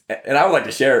things. And I would like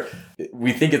to share.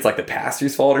 We think it's like the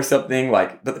pastor's fault or something.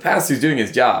 But the pastor's doing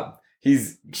his job.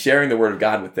 He's sharing the word of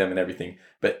God with them and everything.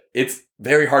 But it's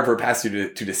very hard for a pastor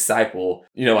to disciple.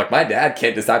 Like my dad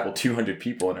can't disciple 200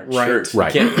 people in our church.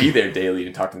 Right. He can't be there daily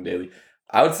and talk to them daily.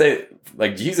 I would say,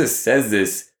 like, Jesus says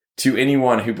this to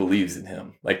anyone who believes in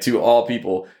him. Like, to all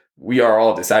people, we are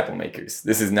all disciple makers.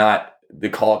 This is not the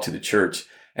call to the church.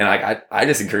 And I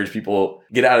just encourage people,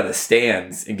 get out of the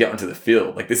stands and get onto the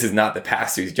field. Like, this is not the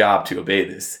pastor's job to obey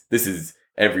this. This is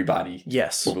everybody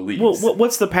who believes. Well,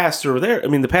 what's the pastor there? I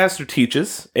mean, the pastor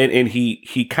teaches and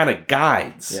he kind of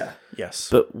guides. Yeah. Yes.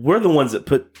 But we're the ones that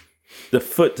put the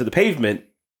foot to the pavement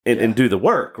and do the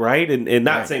work, right? And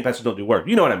not saying pastors don't do work.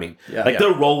 You know what I mean? Yeah.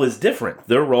 Their role is different.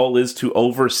 Their role is to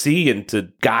oversee and to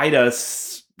guide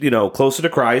us, closer to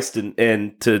Christ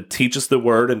and to teach us the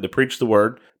word and to preach the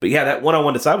word. But yeah, that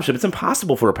one-on-one discipleship, it's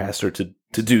impossible for a pastor to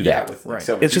do that.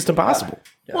 It's just impossible.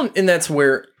 Yeah. Well, and that's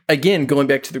where, again, going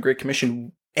back to the Great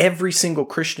Commission, every single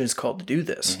Christian is called to do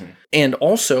this. Mm-hmm. And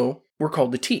also, we're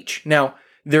called to teach. Now,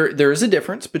 there is a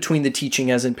difference between the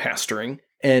teaching as in pastoring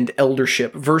and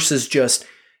eldership versus just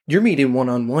you're meeting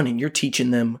one-on-one and you're teaching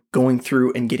them, going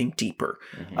through and getting deeper.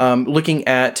 Mm-hmm. Looking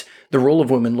at the role of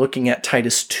women, looking at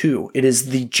Titus 2, it is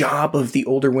the job of the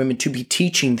older women to be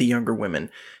teaching the younger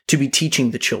women, to be teaching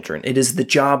the children. It is the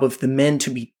job of the men to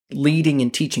be leading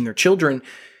and teaching their children.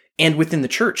 And within the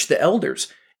church, the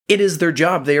elders, it is their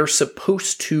job. They are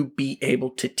supposed to be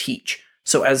able to teach.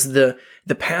 So as the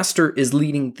pastor is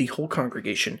leading the whole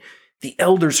congregation, the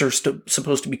elders are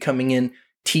supposed to be coming in,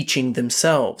 teaching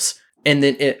themselves. And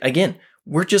then, again,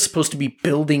 we're just supposed to be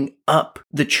building up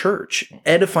the church,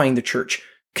 edifying the church,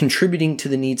 contributing to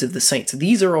the needs of the saints.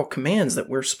 These are all commands that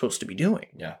we're supposed to be doing.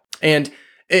 Yeah. And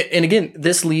again,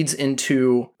 this leads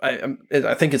into, I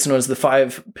think it's known as the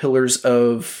 5 pillars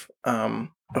of,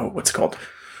 what's it called?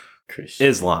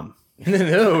 Islam.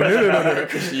 No.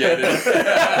 Christianity.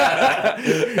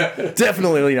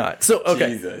 Definitely not. So, okay.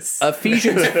 Jesus.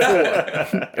 Ephesians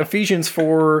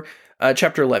 4,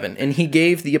 chapter 11. And he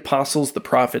gave the apostles, the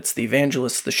prophets, the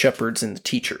evangelists, the shepherds, and the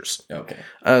teachers. Okay.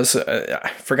 I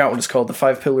forgot what it's called. The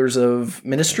 5 pillars of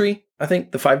ministry, I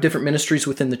think. The 5 different ministries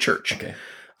within the church. Okay.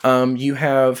 You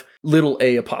have little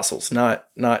a apostles, not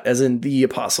as in the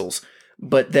apostles,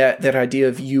 but that idea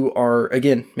of you are,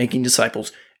 again, making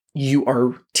disciples. You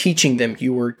are teaching them,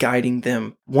 you are guiding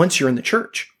them once you're in the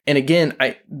church. And again,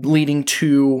 leading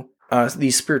to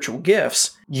these spiritual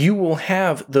gifts, you will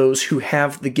have those who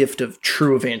have the gift of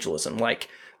true evangelism. Like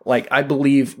I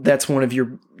believe that's one of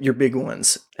your big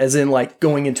ones, as in like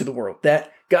going into the world.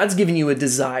 That God's given you a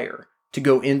desire to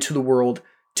go into the world,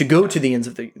 to go to the ends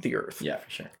of the earth. Yeah, for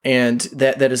sure. And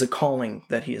that is a calling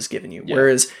that he has given you. Yeah.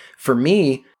 Whereas for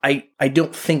me, I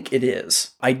don't think it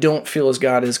is. I don't feel as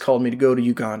God has called me to go to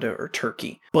Uganda or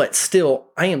Turkey. But still,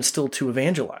 I am still to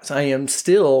evangelize. I am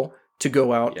still to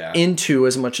go out into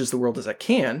as much as the world as I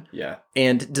can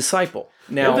and disciple.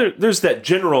 Now, there's that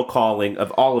general calling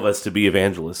of all of us to be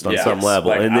evangelists on some level,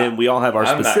 like, and then we all have our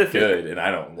specific. I'm not good, and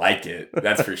I don't like it.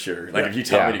 That's for sure. Like if you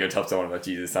tell me to go tell someone about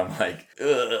Jesus, I'm like,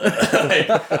 ugh. Like,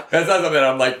 that's not something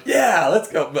I'm like, yeah, let's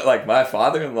go. But like my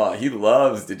father-in-law, he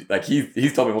loves to like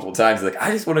he's told me multiple times, like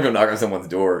I just want to go knock on someone's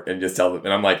door and just tell them,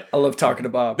 and I'm like, I love talking to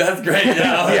Bob. That's great.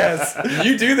 Yeah, like, Yes,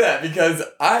 you do that because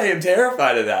I am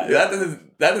terrified of that.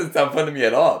 That doesn't sound fun to me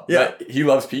at all. Yeah. But he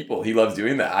loves people. He loves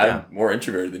doing that. I'm more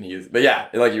introverted than he is. But yeah,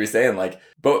 like you were saying, like,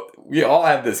 but we all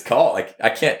have this call. Like, I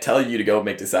can't tell you to go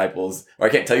make disciples, or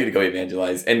I can't tell you to go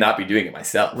evangelize and not be doing it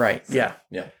myself. Right. Yeah.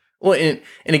 Yeah. Well,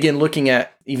 and again, looking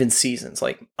at even seasons,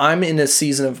 like I'm in a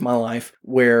season of my life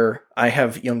where I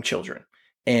have young children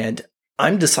and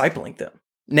I'm discipling them.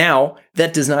 Now,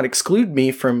 that does not exclude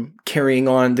me from carrying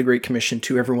on the Great Commission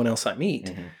to everyone else I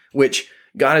meet, which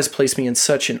God has placed me in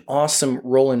such an awesome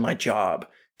role in my job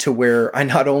to where I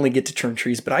not only get to turn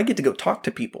trees, but I get to go talk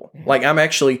to people. Like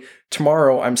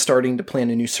tomorrow I'm starting to plan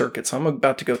a new circuit. So I'm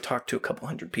about to go talk to a couple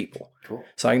hundred people. Cool.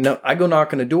 So I go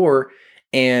knock on a door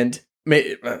and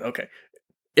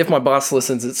if my boss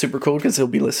listens, it's super cool because he'll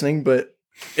be listening. But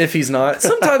if he's not,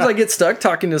 sometimes I get stuck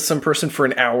talking to some person for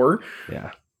an hour.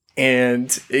 Yeah.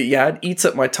 And it eats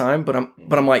up my time, but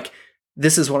I'm like,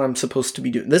 this is what I'm supposed to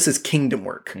be doing. This is kingdom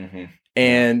work.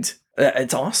 And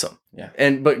it's awesome. Yeah.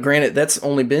 But granted, that's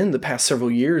only been the past several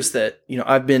years that,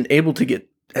 I've been able to get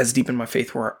as deep in my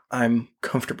faith where I'm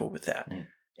comfortable with that.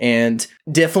 And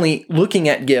definitely looking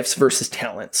at gifts versus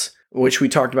talents, which we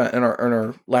talked about in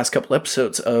our last couple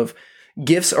episodes of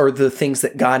gifts are the things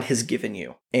that God has given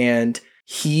you and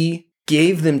he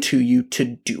gave them to you to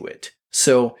do it.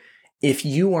 So if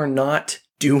you are not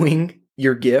doing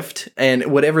your gift and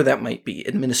whatever that might be,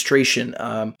 administration,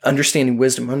 understanding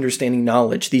wisdom, understanding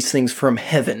knowledge, these things from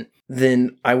heaven,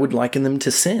 then I would liken them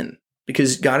to sin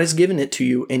because God has given it to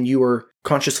you and you are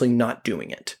consciously not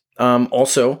doing it.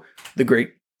 Also, the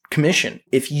Great Commission.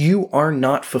 If you are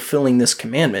not fulfilling this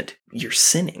commandment, you're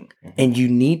sinning and you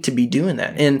need to be doing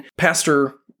that. And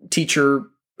pastor, teacher,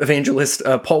 evangelist,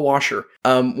 Paul Washer,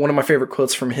 one of my favorite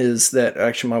quotes from his that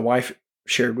actually my wife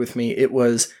shared with me, it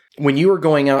was, when you are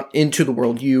going out into the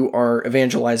world, you are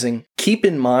evangelizing, keep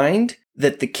in mind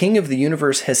that the King of the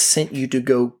universe has sent you to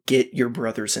go get your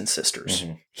brothers and sisters.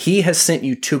 He has sent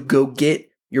you to go get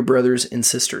your brothers and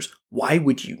sisters. Why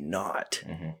would you not?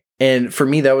 And for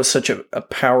me, that was such a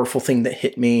powerful thing that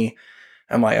hit me.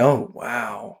 I'm like, oh,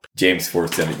 wow. James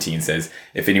 4:17 says,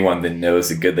 if anyone then knows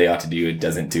the good they ought to do and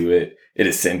doesn't do it, it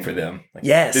is sin for them. Like,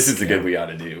 yes. This is the good we ought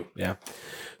to do. Yeah.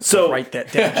 So write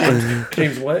that down.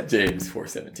 James what? James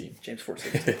 4:17. James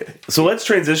 4:17. So let's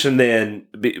transition then,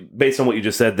 based on what you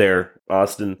just said there,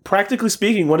 Austin. Practically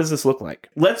speaking, what does this look like?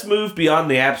 Let's move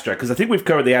beyond the abstract, because I think we've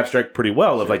covered the abstract pretty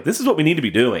well of like, this is what we need to be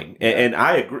doing. And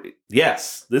I agree.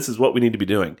 Yes, this is what we need to be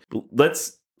doing. But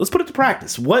let's put it to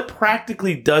practice. What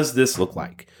practically does this look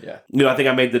like? Yeah. I think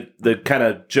I made the kind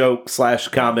of joke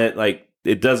 / comment, like,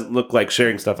 it doesn't look like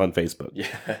sharing stuff on Facebook. Yeah.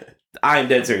 I'm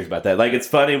dead serious about that. Like, it's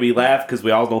funny. We laugh because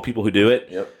we all know people who do it.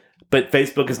 Yep. But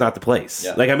Facebook is not the place.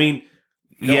 Yeah. Like, I mean,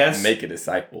 yes. Make a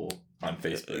disciple on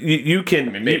Facebook. You can.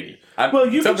 I mean, maybe.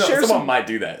 You can share someone might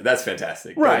do that. That's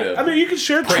fantastic. Right. I mean, you can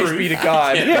share Praise truth. be to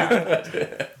God.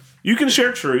 Yeah. You can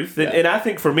share truth. And I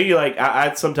think for me, like,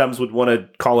 I sometimes would want to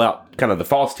call out kind of the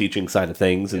false teaching side of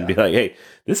things and be like, hey,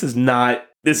 this is not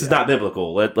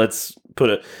biblical. Let's put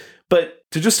it. But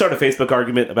to just start a Facebook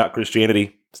argument about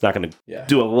Christianity, it's not going to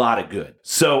do a lot of good.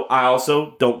 So I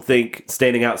also don't think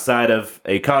standing outside of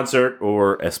a concert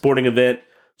or a sporting event,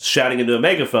 shouting into a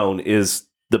megaphone is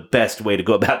the best way to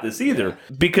go about this either.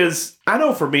 Because I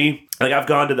know for me, like I've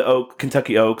gone to the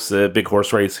Kentucky Oaks, a big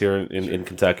horse race here in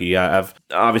Kentucky. I've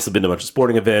obviously been to a bunch of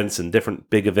sporting events and different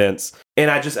big events.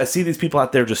 And I see these people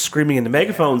out there just screaming into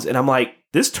megaphones, and I'm like,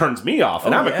 this turns me off.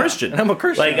 And I'm a Christian. And I'm a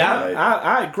Christian. Like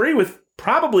I agree with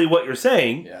probably what you're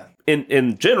saying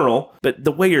in general, but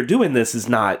the way you're doing this is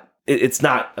not, it's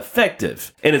not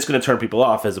effective, and it's going to turn people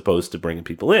off as opposed to bringing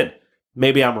people in.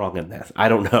 Maybe I'm wrong in that. I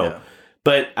don't know. Yeah.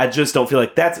 But I just don't feel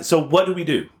like that's... So what do we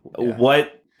do? Yeah.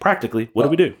 What do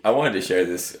we do? I wanted to share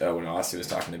this when Austin was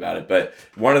talking about it, but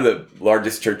one of the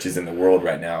largest churches in the world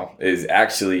right now is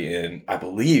actually in, I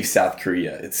believe, South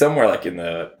Korea. It's somewhere like in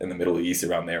the Middle East,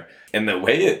 around there. And the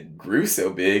way it grew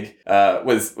so big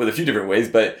was a few different ways.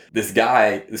 But this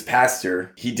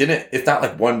pastor, it's not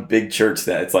like one big church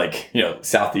that it's like,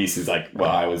 Southeast is like, well,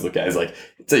 I always look at it as like,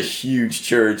 it's a huge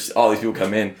church. All these people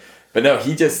come in. But no,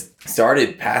 he just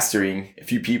started pastoring a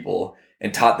few people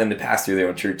and taught them to pastor their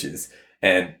own churches.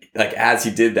 And like as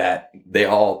he did that, they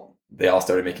all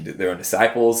started making their own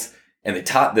disciples, and they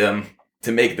taught them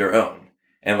to make their own.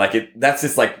 And like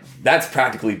that's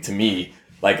practically, to me,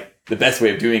 like the best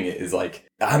way of doing it is like,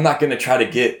 I'm not going to try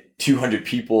to get 200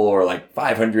 people or like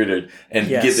 500 and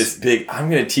get this big. I'm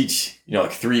going to teach,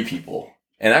 like 3 people,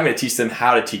 and I'm going to teach them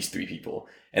how to teach 3 people.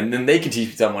 And then they can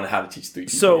teach someone how to teach 3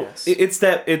 people. So it's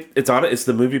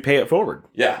the movie Pay It Forward.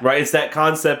 Yeah. Right? It's that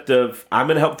concept of I'm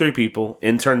going to help 3 people.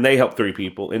 In turn, they help 3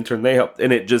 people. In turn, they help.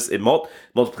 And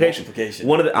multiplication.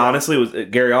 One of the, honestly, was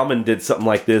Gary Allman did something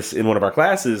like this in one of our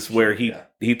classes where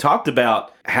he talked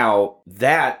about how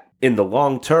that in the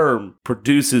long term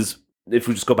produces, if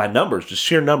we just go by numbers, just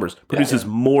sheer numbers, produces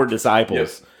more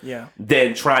disciples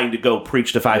than trying to go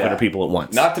preach to 500 people at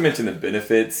once. Not to mention the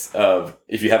benefits of,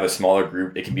 if you have a smaller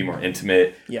group, it can be more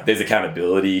intimate. Yeah. There's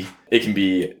accountability. It can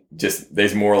be just,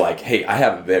 there's more like, hey, I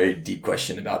have a very deep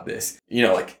question about this.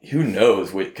 Like who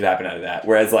knows what could happen out of that.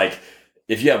 Whereas like,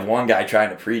 if you have one guy trying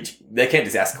to preach, they can't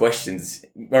just ask questions,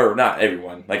 or not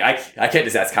everyone. Like I can't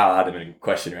just ask Kyle Adam a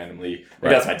question randomly.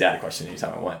 Right. That's my dad a question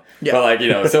anytime I want. Yeah. But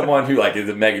like, someone who like is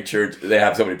a mega church, they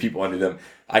have so many people under them.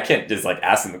 I can't just like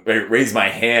ask them, raise my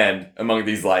hand among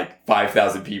these like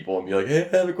 5,000 people and be like, hey,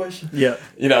 I have a question. Yeah.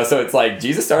 So it's like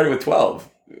Jesus started with 12,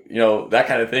 that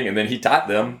kind of thing. And then he taught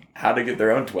them how to get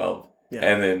their own 12. Yeah.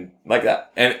 And then like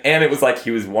that. And it was like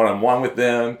he was one-on-one with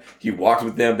them. He walked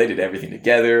with them. They did everything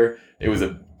together. It was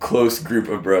a close group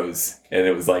of bros, and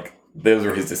it was like those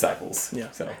were his disciples.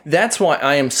 Yeah. So that's why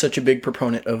I am such a big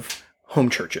proponent of home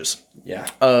churches. Yeah.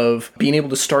 Of being able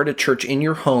to start a church in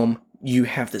your home. You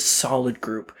have this solid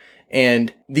group,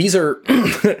 and these are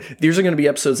going to be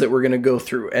episodes that we're going to go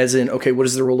through. As in, okay, what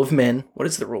is the role of men? What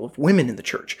is the role of women in the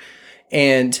church?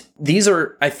 And these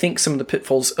are, I think, some of the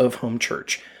pitfalls of home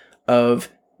church. Of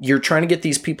you're trying to get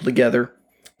these people together,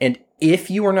 and if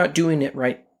you are not doing it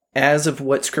right, as of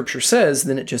what Scripture says,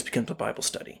 then it just becomes a Bible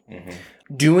study. Mm-hmm.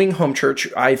 Doing home church,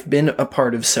 I've been a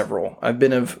part of several. I've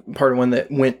been a part of one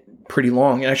that went pretty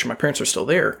long, and actually my parents are still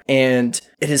there. And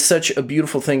it is such a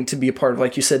beautiful thing to be a part of,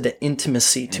 like you said, the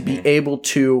intimacy, to be able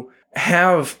to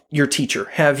have your teacher,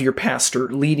 have your pastor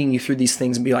leading you through these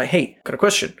things and be like, hey, got a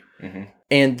question. Mm-hmm.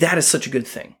 And that is such a good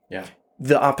thing. Yeah.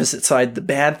 The opposite side, the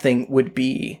bad thing would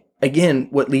be, again,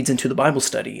 what leads into the Bible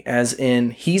study, as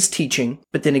in he's teaching,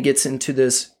 but then it gets into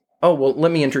this, oh, well,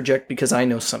 let me interject because I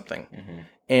know something. Mm-hmm.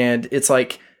 And it's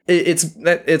like,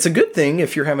 it's a good thing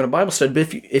if you're having a Bible study,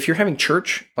 but if you're having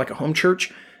church, like a home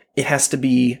church, it has to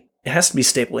be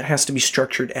stable. It has to be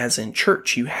structured as in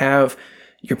church. You have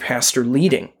your pastor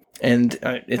leading. And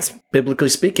it's biblically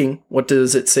speaking, what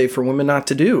does it say for women not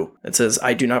to do? It says,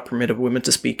 I do not permit a woman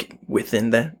to speak within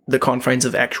the confines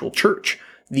of actual church.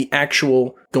 The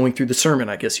actual going through the sermon,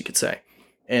 I guess you could say.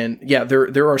 And yeah,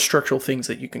 there are structural things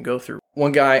that you can go through.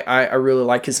 One guy I really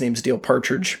like, his name's Dale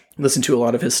Partridge. Listen to a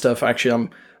lot of his stuff. Actually,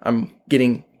 I'm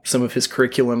getting some of his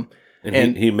curriculum.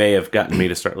 And he may have gotten me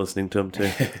to start listening to him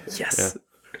too. Yes. Yeah.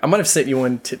 I might have sent you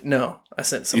one to, no, I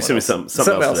sent someone else. You sent me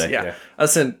something else today. Yeah. I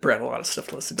sent Brad a lot of stuff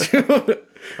to listen to.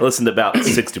 I listened to about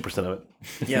 60% of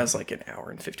it. Yeah, it was like an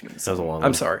hour and 50 minutes. That was a long one.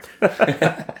 I'm sorry.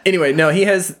 Anyway, no,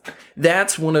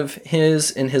 that's one of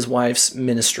his and his wife's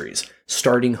ministries,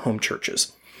 starting home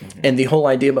churches. Mm-hmm. And the whole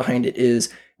idea behind it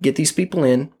is get these people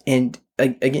in, and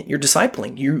again, you're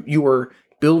discipling. You are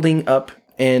building up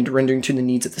and rendering to the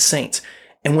needs of the saints.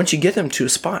 And once you get them to a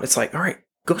spot, it's like, all right,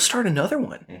 go start another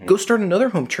one. Mm-hmm. Go start another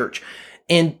home church.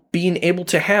 And being able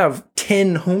to have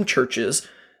 10 home churches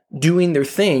doing their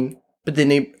thing, but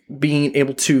then being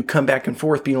able to come back and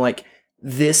forth, being like,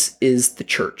 this is the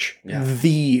church,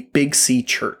 the Big C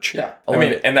church. Yeah.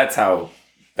 And that's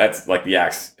like the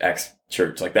Acts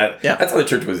church. Like that. Yeah. That's how the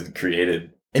church was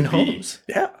created. In to be. homes.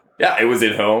 Yeah. Yeah, it was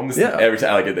in homes. Yeah. Every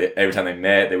time they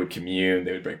met, they would commune,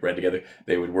 they would break bread together,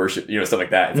 they would worship, stuff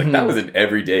like that. It's like that was an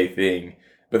everyday thing.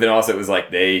 But then also it was like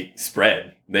they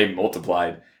spread, they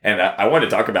multiplied. And I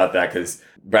wanted to talk about that because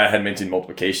Brad had mentioned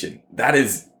multiplication. That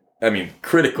is,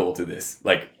 critical to this.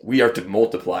 Like, we are to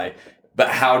multiply, but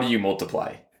how do you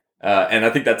multiply? And I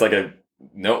think that's like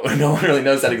no one really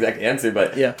knows that exact answer,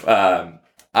 but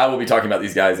I will be talking about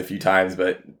these guys a few times,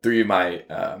 but three of my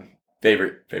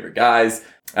favorite guys,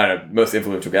 I don't know, most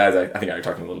influential guys, I think I already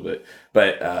talked to him a little bit,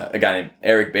 but a guy named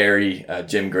Eric Berry,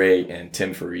 Jim Gray, and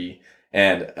Tim Ferry.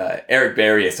 And Eric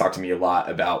Berry has talked to me a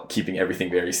lot about keeping everything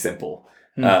very simple.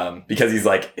 Because he's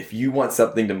like, if you want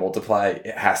something to multiply,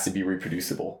 it has to be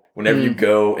reproducible. Whenever you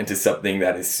go into something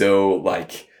that is so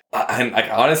like,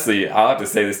 honestly, I'll have to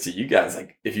say this to you guys.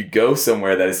 Like, if you go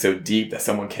somewhere that is so deep that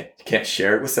someone can't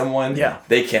share it with someone,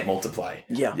 they can't multiply.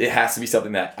 Yeah. It has to be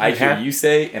something that I hear you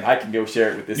say, and I can go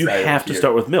share it with this guy. You have to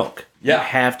start with milk. Yeah. You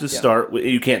have to start with,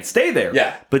 you can't stay there.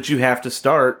 Yeah. But you have to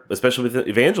start, especially with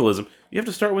evangelism, you have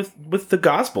to start with the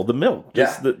gospel, the milk.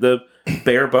 Just the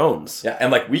bare bones. Yeah.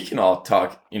 And like, we can all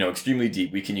talk, extremely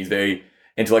deep. We can use very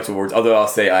intellectual words, although I'll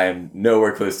say I am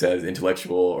nowhere close to as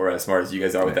intellectual or as smart as you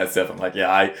guys are with that stuff. I'm like,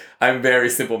 I'm very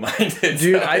simple-minded.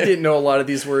 Dude, I didn't know a lot of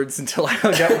these words until I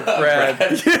hung out with Brad.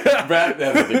 Brad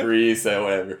has a degree, so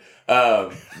whatever.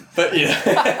 But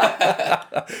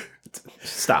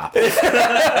Stop. But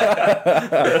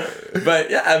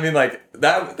yeah,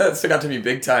 that stuck out to me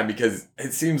big time because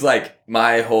it seems like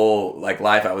my whole life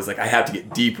I was like, I have to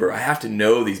get deeper. I have to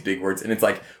know these big words. And it's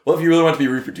like, well, if you really want to be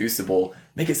reproducible,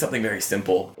 make it something very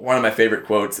simple. One of my favorite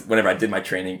quotes whenever I did my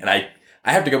training, and I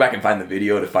have to go back and find the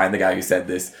video to find the guy who said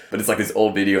this, but it's like this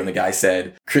old video and the guy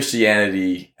said,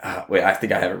 Christianity, I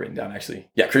think I have it written down actually.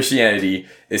 Yeah, Christianity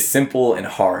is simple and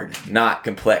hard, not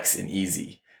complex and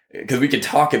easy. Because we can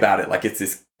talk about it like it's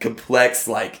this complex,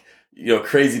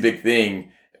 crazy big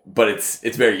thing, but it's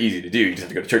very easy to do. You just have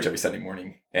to go to church every Sunday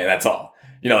morning, and that's all.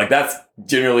 That's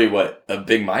generally what a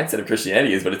big mindset of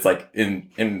Christianity is, but it's like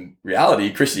in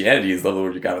reality, Christianity is love the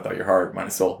Lord your God with all your heart, mind,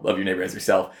 and soul, love your neighbor as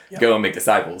yourself, go and make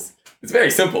disciples. It's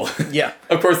very simple. Yeah.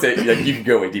 Of course, you can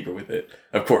go way deeper with it,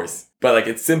 of course. But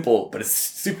it's simple, but it's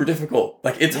super difficult.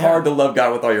 It's hard to love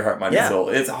God with all your heart, mind, and soul.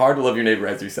 It's hard to love your neighbor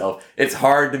as yourself. It's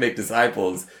hard to make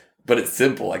disciples, but it's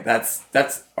simple.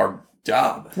 That's our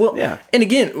job. Well, and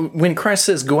again, when Christ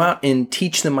says, go out and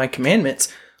teach them my commandments,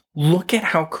 look at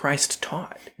how Christ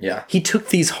taught. Yeah. He took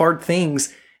these hard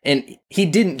things and he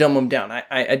didn't dumb them down.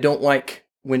 I don't like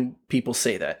when people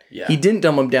say that. Yeah. He didn't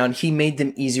dumb them down. He made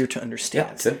them easier to understand.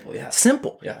 Yeah, simple. Yeah.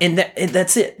 Simple. Yeah. And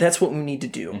that's it. That's what we need to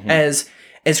do.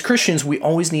 As Christians, we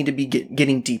always need to be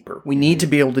getting deeper. We need to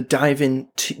be able to dive in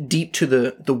deep to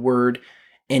the word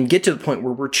and get to the point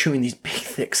where we're chewing these big,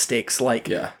 thick steaks.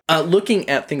 Looking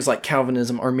at things like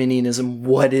Calvinism, Arminianism,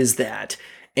 what is that?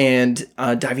 And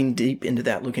diving deep into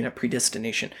that, looking at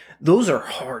predestination. Those are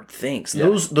hard things.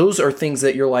 Yeah. Those are things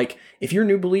that you're like, if you're a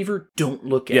new believer, don't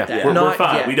look at that. We're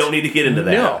fine. Yet. We don't need to get into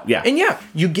that. No. Yeah. And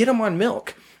you get them on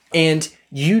milk. And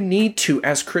you need to,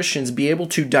 as Christians, be able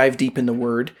to dive deep in the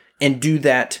word and do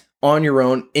that on your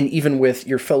own, and even with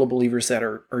your fellow believers that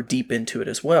are deep into it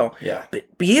as well. Yeah.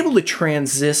 But be able to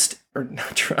transition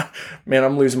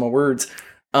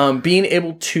being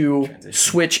able to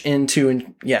switch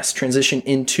into transition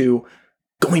into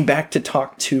going back to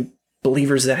talk to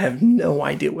believers that have no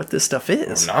idea what this stuff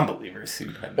is. Or non-believers who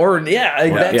have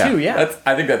that too. Yeah.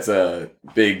 I think that's a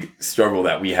big struggle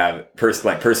that we have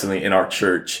personally in our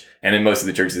church and in most of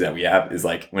the churches that we have is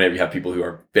whenever you have people who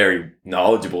are very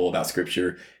knowledgeable about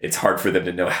scripture, it's hard for them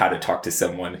to know how to talk to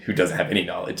someone who doesn't have any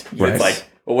knowledge. Right. It's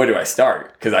well, where do I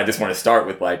start? Because I just want to start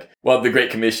with the Great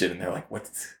Commission. And they're like, what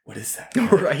is that?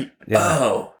 Right. Yeah.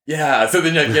 Oh, yeah. So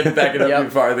then you get back it up even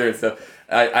farther and stuff.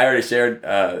 I already shared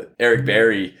Eric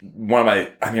Berry. One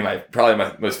of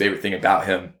my most favorite thing about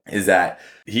him is that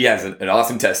he has an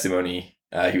awesome testimony.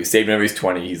 He was saved whenever he was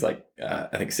 20. He's I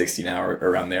think 60 now or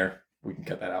around there. We can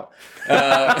cut that out.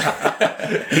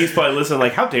 He's probably listening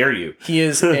how dare you? He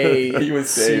is he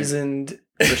was seasoned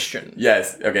Christian.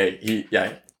 Yes. Okay.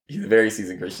 He's a very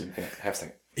seasoned Christian. Have a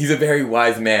second. He's a very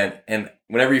wise man. And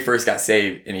whenever he first got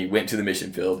saved and he went to the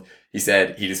mission field, he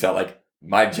said he just felt like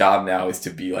my job now is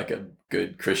to be a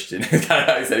good Christian. That's kind of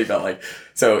how he said he felt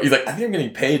So he's I think I'm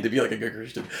getting paid to be a good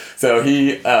Christian. So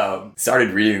he started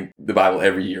reading the Bible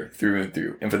every year through and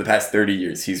through. And for the past 30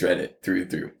 years, he's read it through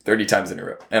and through 30 times in a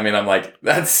row. I'm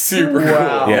that's super cool.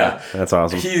 Yeah, that's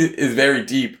awesome. He is very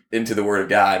deep into the Word of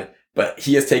God. But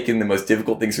he has taken the most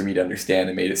difficult things for me to understand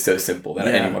and made it so simple that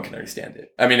anyone can understand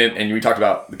it. And we talked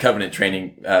about the covenant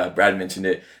training. Brad mentioned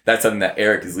it. That's something that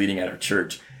Eric is leading at our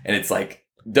church. And it's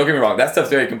don't get me wrong, that stuff's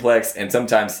very complex, and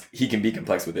sometimes he can be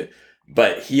complex with it.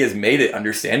 But he has made it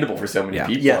understandable for so many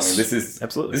people. Yes. I mean,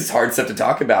 Absolutely. this is hard stuff to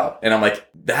talk about. And I'm like,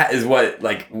 that is what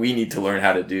like we need to learn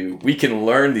how to do. We can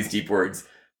learn these deep words,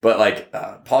 but like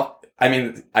Paul, I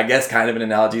mean, I guess kind of an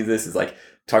analogy to this is like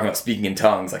talking about speaking in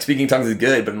tongues. Like speaking in tongues is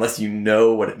good, but unless you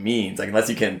know what it means, like unless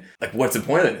you can, like what's the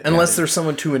point of it? Unless there's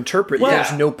someone to interpret, Well,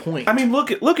 there's no point. I mean,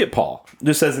 look at Paul,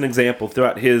 just as an example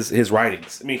throughout his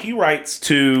writings. I mean, he writes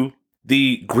to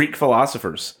the Greek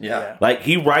philosophers. Yeah. Like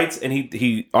he writes and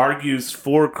he argues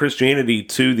for Christianity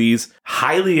to these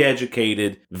highly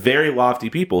educated, very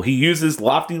lofty people. He uses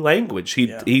lofty language.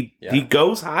 He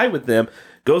goes high with them.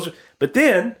 But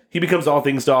then he becomes all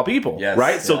things to all people. Yes,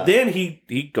 right? So yeah. then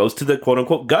he goes to the quote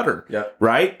unquote gutter. Yeah.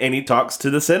 Right? And he talks to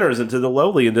the sinners and to the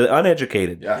lowly and to the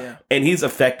uneducated. Yeah. And he's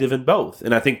effective in both.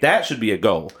 And I think that should be a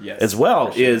goal Yes, as well,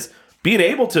 for sure. is being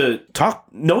able to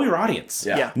know your audience.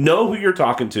 Yeah. Know who you're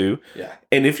talking to. Yeah.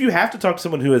 And if you have to talk to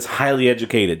someone who is highly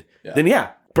educated, then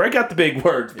break out the big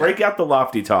words, break out the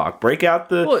lofty talk, break out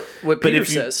the what but Peter if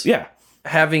you- says. Yeah.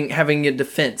 having a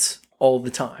defense all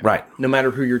the time, Right. No matter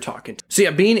who you're talking to.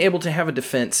 So being able to have a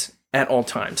defense at all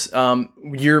times.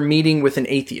 You're meeting with an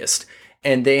atheist,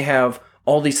 and they have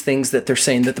all these things that they're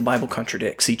saying that the Bible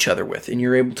contradicts each other with, and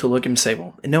you're able to look and say,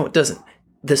 well, no, it doesn't.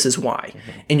 This is why,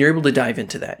 and you're able to dive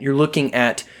into that. You're looking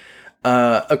at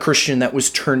a Christian that was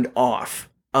turned off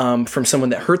from someone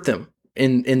that hurt them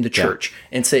in the church,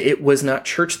 and say it was not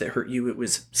church that hurt you; it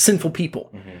was sinful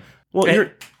people. Well,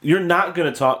 you're not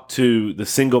going to talk to the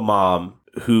single mom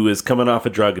who is coming off a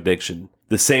drug addiction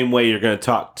the same way you're going to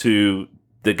talk to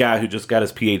the guy who just got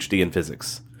his PhD in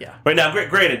physics. Yeah. Right now,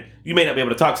 granted, you may not be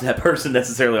able to talk to that person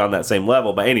necessarily on that same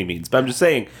level by any means, but I'm just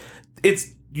saying,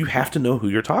 you have to know who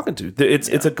you're talking to.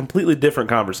 It's a completely different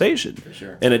conversation, for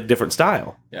sure, and a different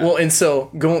style. Yeah. Well, and so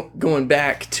going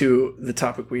back to the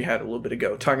topic we had a little bit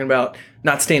ago, talking about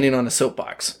not standing on a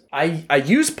soapbox. I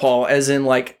use Paul as in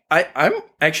like I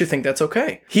actually think that's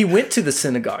okay. He went to the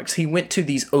synagogues. He went to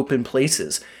these open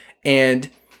places, and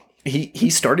he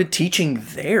started teaching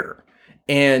there.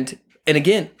 And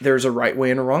again, there's a right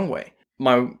way and a wrong way.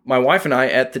 My wife and I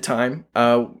at the time,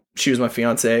 she was my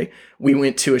fiance. We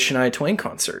went to a Shania Twain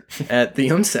concert at the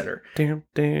Young Center. There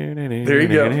you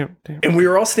go. And we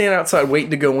were all standing outside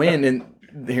waiting to go in,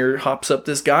 and here hops up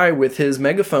this guy with his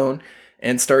megaphone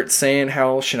and starts saying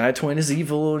how Shania Twain is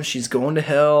evil and she's going to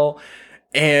hell.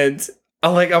 And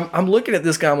I'm looking at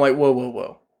this guy. I'm like,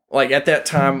 whoa. Like at that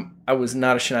time, I was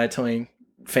not a Shania Twain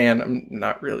fan. I'm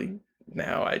not really.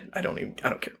 Now I don't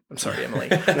care. I'm sorry, Emily.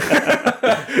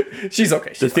 She's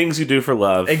okay. The things you do for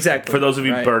love. Exactly. For those of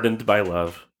you Right. burdened by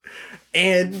love.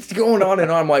 And going on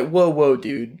and on, I'm like, whoa,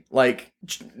 dude. Like,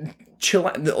 chill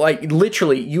out. Like,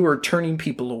 literally, you are turning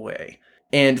people away.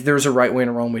 And there's a right way and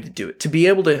a wrong way to do it. To be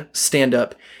able to stand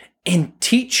up and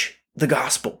teach the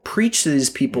gospel, preach to these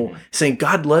people, saying,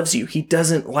 God loves you. He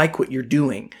doesn't like what you're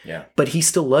doing. Yeah. But he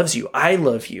still loves you. I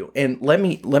love you. And let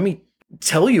me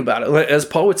tell you about it. As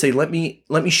Paul would say, let me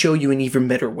show you an even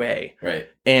better way. Right.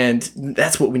 And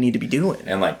that's what we need to be doing.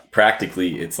 And like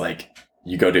practically, it's like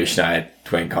you go to a Shania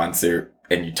Twain concert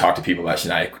and you talk to people about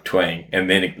Shania Twain, and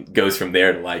then it goes from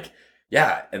there to like,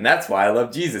 yeah, and that's why I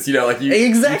love Jesus. You know, like you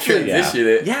Exactly. you transition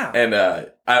it. Yeah. And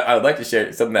I would like to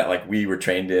share something that like we were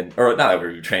trained in, or not that we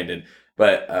were trained in,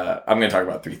 but I'm going to talk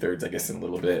about 3/3, I guess, in a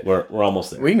little bit. We're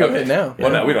almost there. We can go ahead now.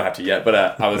 Well, no, we don't have to yet.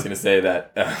 But I was going to say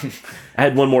that. I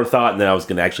had one more thought, and then I was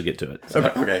going to actually get to it. So.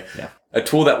 Okay. Yeah. A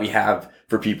tool that we have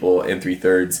for people in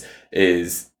 3/3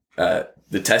 is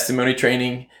the testimony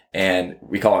training, and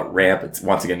we call it RAMP. It's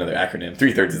once again another acronym.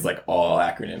 3/3 is like all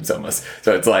acronyms almost.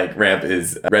 So it's like RAMP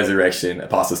is resurrection,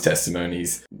 apostles'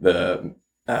 testimonies, the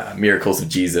miracles of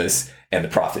Jesus, and the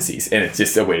prophecies. And it's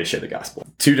just a way to share the gospel.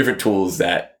 Two different tools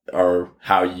that are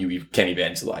how you can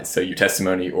evangelize. So your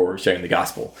testimony or sharing the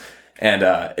gospel. And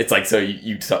it's like, so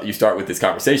you start with this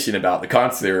conversation about the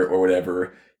concert or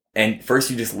whatever, and first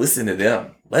you just listen to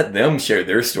them. Let them share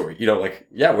their story. You know, like,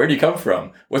 yeah, where do you come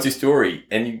from? What's your story?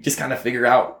 And you just kind of figure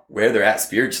out where they're at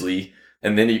spiritually.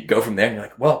 And then you go from there and you're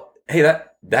like, well, hey,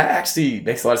 that actually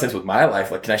makes a lot of sense with my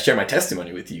life. Like, can I share my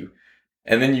testimony with you?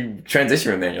 And then you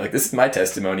transition from there and you're like, this is my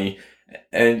testimony.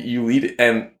 And you lead it.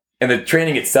 And the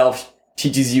training itself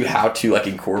teaches you how to like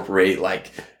incorporate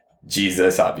like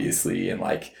Jesus, obviously, and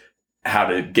like how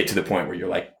to get to the point where you're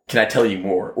like, can I tell you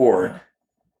more? Or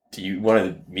do you want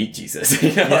to meet Jesus?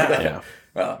 You know, Yeah.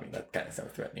 Well, I mean, that kind of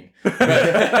sounds threatening.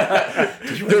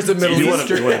 There's a Middle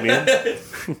Eastern.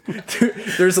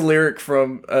 There's a lyric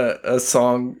from a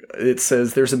song. It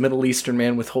says, "There's a Middle Eastern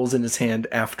man with holes in his hand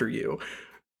after you."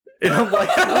 And I'm like,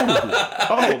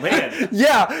 Oh man,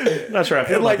 yeah. I'm not sure I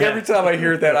feel And like that. every time I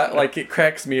hear that, it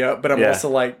cracks me up. But I'm Yeah. also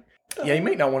like, yeah, you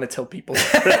might not want to tell people.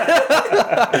 See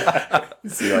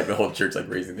like the whole church like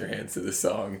raising their hands to this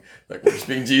song, like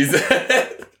worshiping Jesus.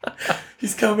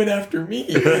 He's coming after me.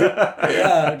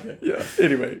 Yeah. Yeah.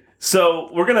 Anyway. So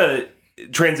we're gonna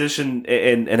transition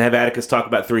and have Atticus talk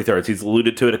about 3/3. He's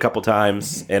alluded to it a couple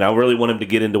times, and I really want him to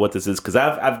get into what this is because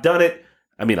I've done it.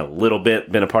 I mean, a little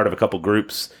bit, been a part of a couple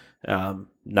groups,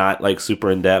 not like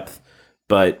super in depth,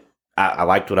 but I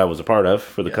liked what I was a part of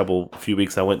for the few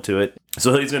weeks I went to it.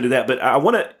 So he's going to do that. But I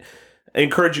want to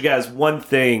encourage you guys one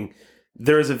thing.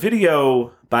 There is a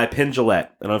video by Penn Jillette.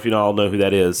 I don't know if you all know who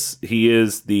that is. He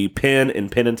is the Penn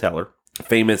and Penn and Teller,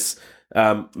 famous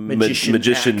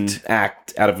magician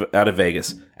act out of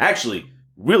Vegas. Actually,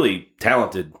 really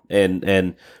talented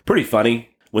and pretty funny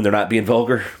when they're not being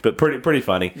vulgar, but pretty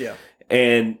funny. Yeah.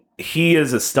 And he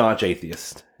is a staunch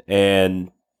atheist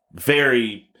and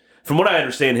very, from what I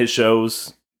understand, his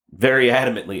shows very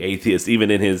adamantly atheist, even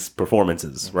in his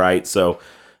performances, right? So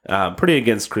pretty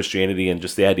against Christianity and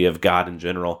just the idea of God in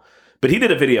general. But he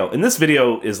did a video, and this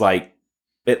video is like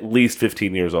at least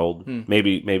 15 years old,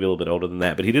 maybe a little bit older than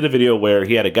that. But he did a video where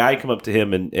he had a guy come up to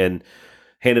him and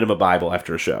handed him a Bible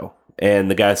after a show. And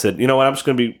the guy said, you know what, I'm just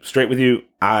going to be straight with you.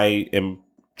 I am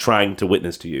trying to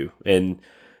witness to you. And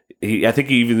I think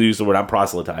he even used the word, I'm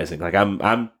proselytizing. Like,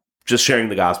 I'm just sharing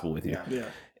the gospel with you. Yeah.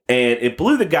 And it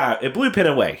blew Penn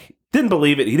away. Didn't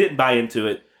believe it. He didn't buy into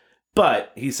it.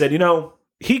 But he said,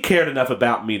 he cared enough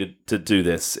about me to do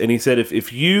this. And he said,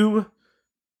 if you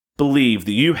believe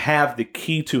that you have the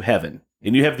key to heaven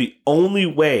and you have the only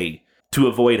way to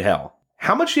avoid hell,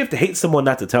 how much do you have to hate someone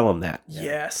not to tell them that?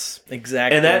 Yes,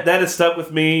 exactly. And that has stuck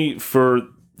with me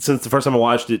since the first time I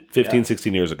watched it 15,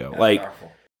 16 years ago. Like,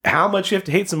 Powerful. how much you have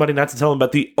to hate somebody not to tell them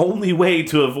about the only way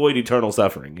to avoid eternal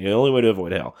suffering, the only way to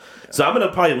avoid hell. Yeah. So I'm going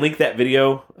to probably link that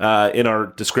video in our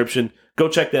description. Go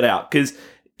check that out because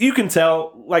you can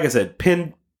tell, like I said,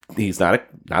 Penn, he's not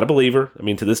a believer. I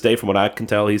mean, to this day, from what I can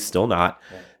tell, he's still not.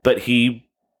 Yeah. But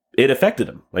it affected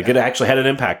him. Like, it actually had an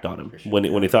impact on him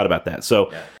when he thought about that.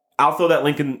 So I'll throw that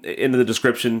link into the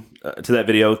description to that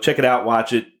video. Check it out,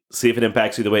 watch it, see if it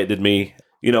impacts you the way it did me.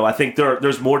 I think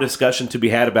there's more discussion to be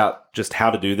had about just how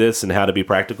to do this and how to be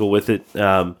practical with it.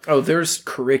 There's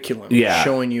curriculum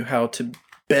showing you how to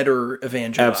better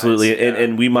evangelize. Absolutely. Yeah.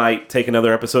 And we might take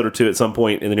another episode or two at some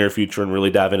point in the near future and really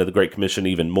dive into the Great Commission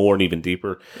even more and even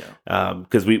deeper.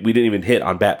 Because we didn't even hit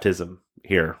on baptism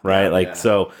here, right?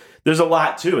 So there's a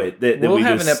lot to it. That we'll we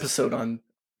have an episode on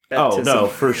baptism. Oh, no,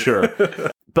 for sure.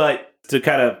 But to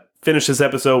kind of finish this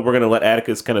episode, we're going to let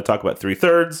Atticus kind of talk about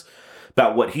 3/3.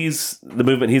 About what the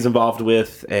movement he's involved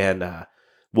with, and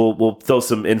we'll throw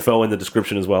some info in the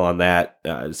description as well on that,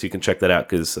 so you can check that out.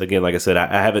 Because again, like I said,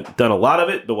 I haven't done a lot of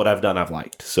it, but what I've done, I've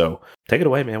liked. So take it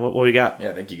away, man. What we got?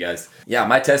 Yeah, thank you guys. Yeah,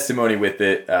 my testimony with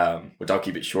it, which I'll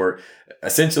keep it short.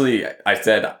 Essentially, I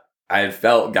said I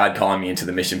felt God calling me into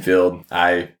the mission field.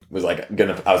 I was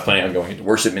planning on going into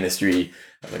worship ministry.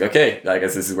 I was like, okay, I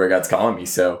guess this is where God's calling me.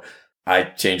 So I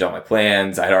changed all my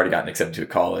plans. I had already gotten accepted to a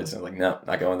college. I was like, no,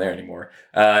 not going there anymore.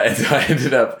 And so I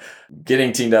ended up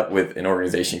getting teamed up with an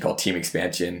organization called Team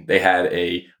Expansion. They had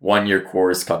a 1-year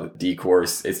course called the D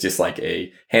course. It's just like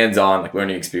a hands-on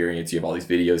learning experience. You have all these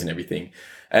videos and everything.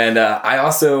 And I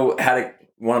also had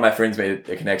one of my friends made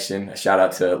a connection. A shout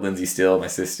out to Lindsay Still, my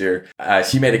sister.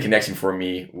 She made a connection for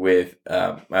me with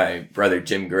my brother,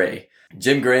 Jim Gray.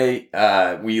 Jim Gray,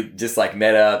 we just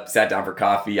met up, sat down for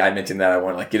coffee. I mentioned that I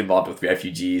want to get involved with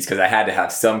refugees because I had to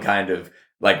have some kind of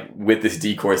with this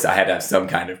D course, I had to have some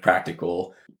kind of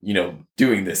practical,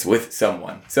 doing this with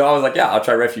someone. So I was like, yeah, I'll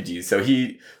try refugees. So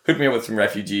he hooked me up with some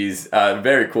refugees.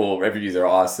 Very cool. Refugees are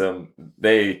awesome.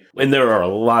 And there are a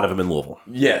lot of them in Louisville.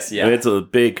 Yes. Yeah. I mean, it's a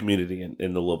big community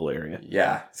in the Louisville area.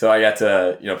 Yeah. So I got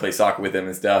to, play soccer with them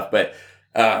and stuff. But,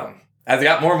 as I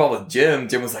got more involved with Jim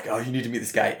was like, oh, you need to meet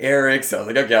this guy, Eric. So I was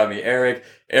like, okay, I'll meet Eric.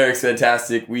 Eric's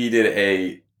fantastic. We did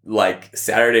a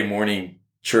Saturday morning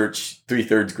church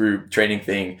 3/3 group training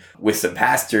thing with some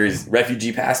pastors,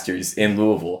 refugee pastors in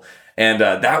Louisville. And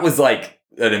that was an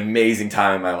amazing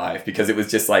time in my life because it was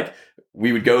just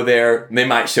we would go there. They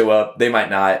might show up. They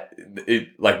might not.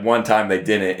 One time they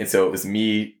didn't. And so it was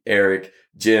me, Eric,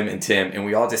 Jim, and Tim, and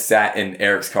we all just sat in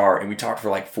Eric's car and we talked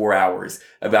for 4 hours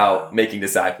about making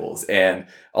disciples and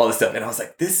all this stuff. And I was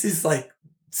like, this is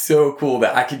so cool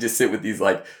that I could just sit with these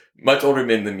much older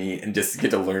men than me and just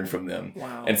get to learn from them.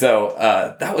 Wow. And so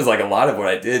that was a lot of what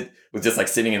I did was just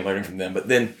sitting and learning from them. But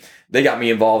then they got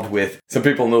me involved with some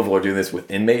people in Louisville are doing this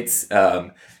with inmates.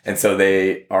 And so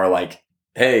they are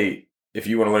hey, if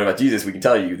you want to learn about Jesus, we can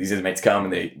tell you. These inmates come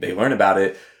and they learn about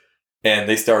it, and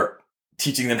they start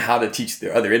teaching them how to teach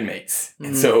their other inmates.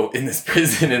 And so in this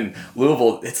prison in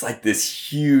Louisville, it's like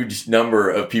this huge number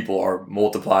of people are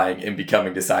multiplying and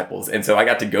becoming disciples. And so I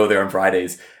got to go there on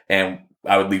Fridays, and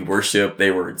I would lead worship. They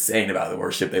were insane about the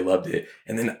worship. They loved it.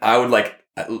 And then I would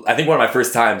I think one of my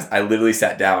first times, I literally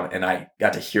sat down and I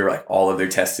got to hear like all of their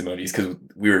testimonies, because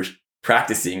we were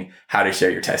practicing how to share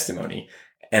your testimony.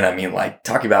 And I mean, like,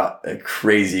 talking about a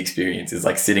crazy experience is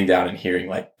like sitting down and hearing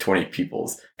like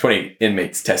 20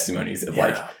 inmates' testimonies of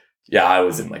like, yeah, I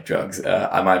was in like drugs.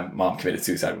 My mom committed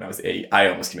suicide when I was 8. I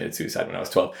almost committed suicide when I was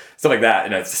 12. Stuff like that.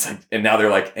 And it's just like, and now they're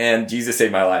like, and Jesus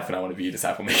saved my life and I want to be a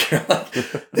disciple maker. Like,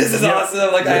 this is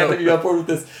awesome. Like, I have to be on board with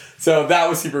this. So that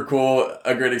was super cool.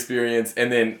 A great experience. And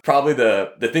then probably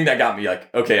the thing that got me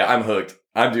like, okay, I'm hooked.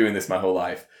 I'm doing this my whole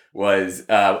life, was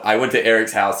I went to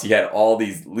Eric's house. He had all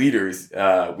these leaders.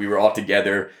 We were all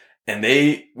together, and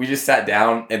we just sat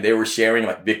down and they were sharing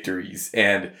like victories.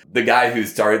 And the guy who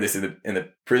started this in the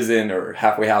prison or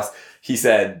halfway house, he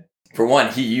said, for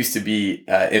one, he used to be,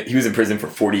 he was in prison for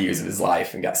 40 years of his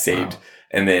life and got saved. Wow.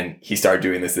 And then he started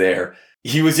doing this there.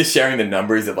 He was just sharing the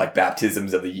numbers of like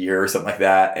baptisms of the year or something like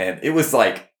that. And it was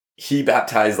like, he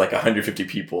baptized like 150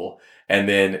 people, and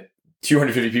then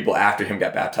 250 people after him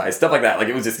got baptized, stuff like that. Like,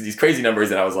 it was just these crazy numbers.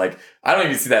 And I was like, I don't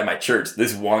even see that in my church.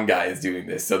 This one guy is doing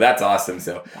this. So that's awesome.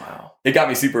 So wow, it got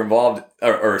me super involved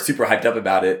or super hyped up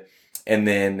about it. And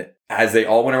then as they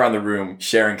all went around the room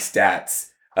sharing stats,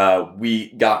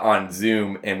 we got on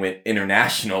Zoom and went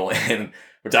international, and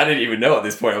which I didn't even know at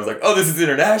this point. I was like, oh, this is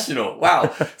international.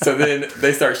 Wow. So then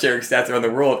they start sharing stats around the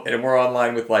world, and we're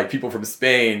online with like people from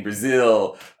Spain,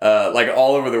 Brazil, like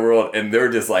all over the world. And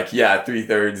they're just like, yeah,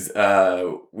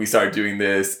 2/3, we started doing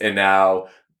this, and now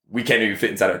we can't even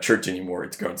fit inside our church anymore.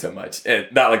 It's grown so much. And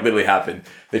that like literally happened.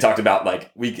 They talked about like,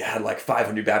 we had like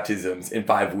 500 baptisms in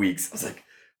 5 weeks. I was like,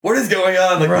 what is going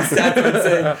on? Like, these stats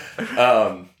are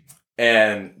insane.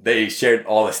 And they shared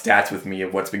all the stats with me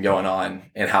of what's been going on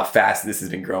and how fast this has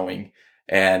been growing.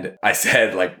 And I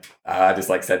said, like, I just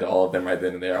like said to all of them right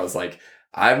then and there, I was like,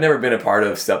 I've never been a part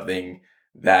of something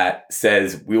that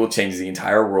says we will change the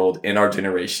entire world in our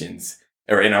generations,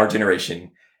 or in our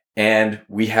generation, and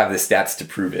we have the stats to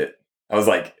prove it. I was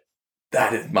like,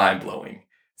 that is mind blowing.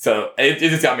 So it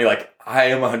just got me like, I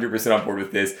am 100% on board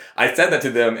with this. I said that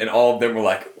to them, and all of them were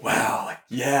like, wow, like,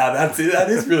 yeah, that's it. That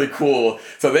is really cool.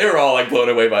 So they were all like blown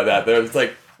away by that. They were just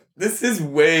like, this is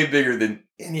way bigger than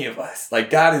any of us. Like,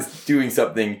 God is doing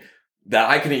something that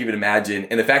I couldn't even imagine.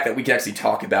 And the fact that we can actually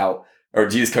talk about, or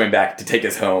Jesus coming back to take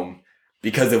us home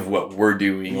because of what we're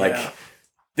doing, like,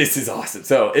 this is awesome.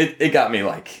 So it got me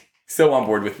like so on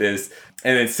board with this.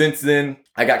 And then since then,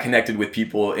 I got connected with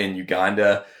people in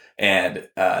Uganda, and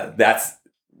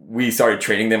we started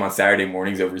training them on Saturday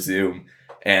mornings over Zoom,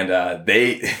 and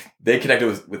they connected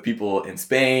with people in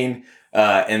Spain,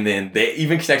 and then they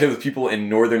even connected with people in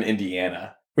northern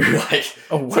Indiana. We were like,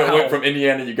 oh, wow. So it went from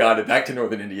Indiana, Uganda back to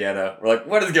northern Indiana. We're like,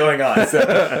 what is going on? So,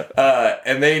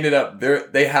 and they ended up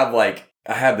they have like,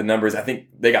 I have the numbers. I think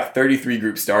they got 33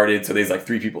 groups started. So there's like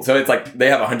 3 people. So it's like they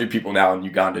have 100 people now in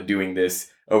Uganda doing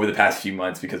this over the past few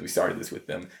months because we started this with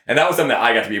them. And that was something that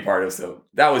I got to be a part of. So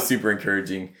that was super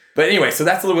encouraging. But anyway, so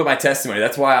that's a little bit of my testimony.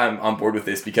 That's why I'm on board with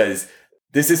this, because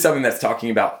this is something that's talking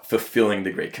about fulfilling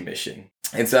the Great Commission.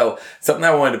 And so something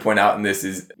I wanted to point out in this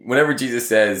is whenever Jesus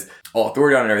says, all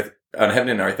authority on heaven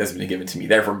and earth has been given to me.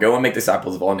 Therefore, go and make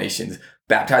disciples of all nations,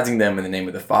 baptizing them in the name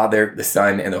of the Father, the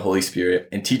Son, and the Holy Spirit,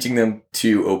 and teaching them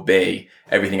to obey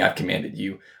everything I've commanded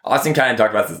you. Austin kind of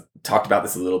talked about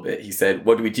this a little bit. He said,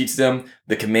 what do we teach them?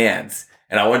 The commands.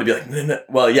 And I wanted to be like, no.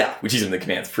 Well, yeah, we teach them the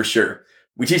commands for sure.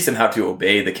 We teach them how to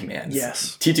obey the commands.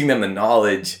 Yes. Teaching them the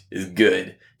knowledge is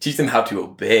good. Teach them how to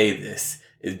obey this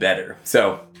is better.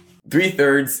 So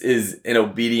 3/3 is an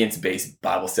obedience-based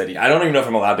Bible study. I don't even know if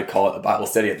I'm allowed to call it a Bible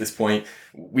study at this point.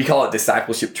 We call it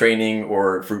discipleship training,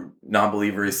 or for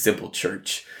non-believers, simple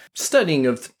church. Studying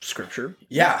of scripture.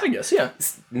 Yeah. I guess, yeah.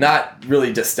 It's not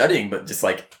really just studying, but just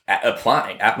like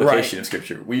application of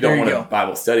scripture. We don't want a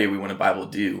Bible study. We want a Bible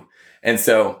do. And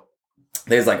so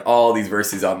there's like all these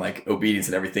verses on like obedience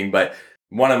and everything. But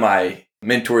one of my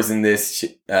mentors in this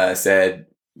said,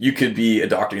 you could be a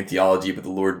doctor in theology, but the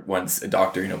Lord wants a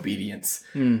doctor in obedience.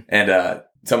 And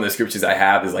some of the scriptures I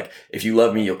have is like, if you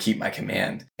love me, you'll keep my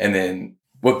command. And then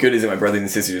what good is it, my brothers and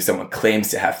sisters, if someone claims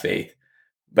to have faith,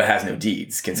 but has no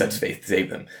deeds? Can such faith save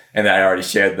them? And then I already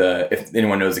shared if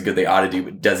anyone knows the good they ought to do,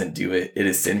 but doesn't do it, it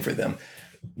is sin for them.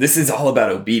 This is all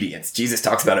about obedience. Jesus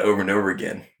talks about it over and over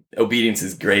again. Obedience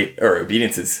is great, or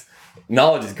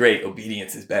knowledge is great.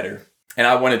 Obedience is better. And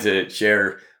I wanted to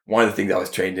share one of the things I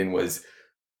was trained in was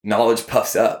knowledge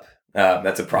puffs up.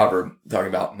 That's a proverb talking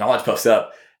about knowledge puffs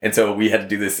up. And so we had to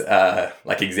do this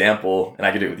like example, and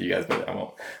I could do it with you guys, but I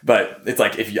won't. But it's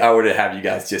like if I were to have you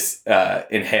guys just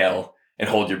inhale and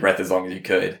hold your breath as long as you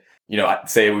could, you know,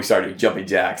 say we started jumping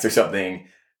jacks or something.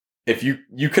 If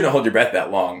you couldn't hold your breath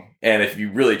that long, and if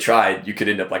you really tried, you could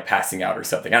end up like passing out or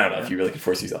something. I don't know if you really could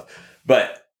force yourself.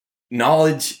 But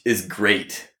knowledge is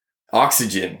great.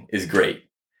 Oxygen is great.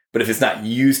 But if it's not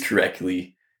used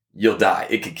correctly, you'll die.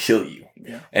 It could kill you.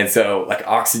 Yeah. And so like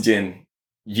oxygen,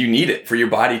 you need it for your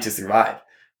body to survive.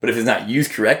 But if it's not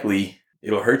used correctly,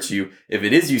 it'll hurt you. If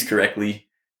it is used correctly,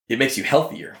 it makes you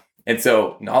healthier. And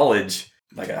so knowledge,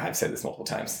 like I've said this multiple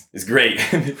times, is great.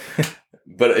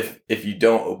 But if you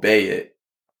don't obey it,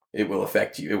 it will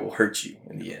affect you. It will hurt you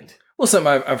in the end. Well,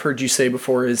 something I've heard you say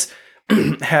before is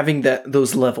having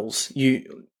those levels.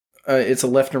 It's a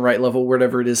left and right level,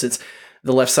 whatever it is. It's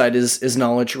the left side is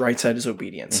knowledge, right side is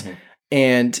obedience. Mm-hmm.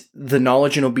 And the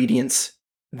knowledge and obedience,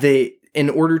 in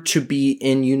order to be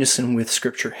in unison with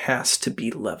Scripture, has to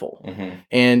be level. Mm-hmm.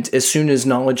 And as soon as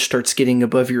knowledge starts getting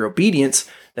above your obedience,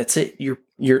 that's it.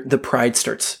 The pride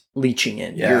starts leaching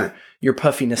in. Yeah. Your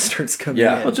puffiness starts coming in.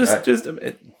 Well, just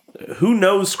who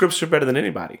knows Scripture better than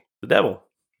anybody? The devil.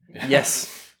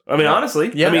 Yes. I mean,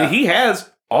 honestly. Yeah. I mean, he has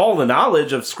all the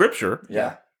knowledge of Scripture.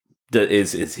 Yeah.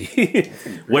 Is he?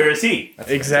 Where is he?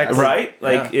 Exactly. Right?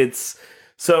 Like it's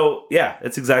so. Yeah,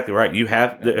 that's exactly right.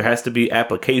 There has to be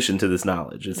application to this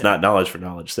knowledge. It's not knowledge for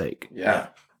knowledge's sake. Yeah.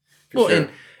 Well, sure.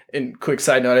 And quick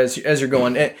side note, as you're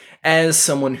going, as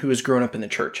someone who has grown up in the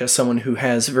church, as someone who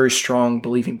has very strong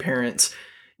believing parents,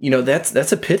 you know,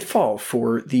 that's a pitfall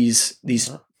for these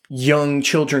young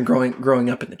children growing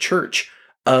up in the church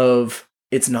of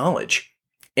its knowledge.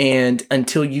 And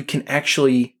until you can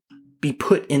actually be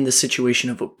put in the situation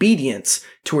of obedience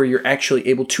to where you're actually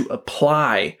able to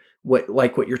apply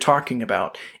what you're talking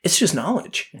about, it's just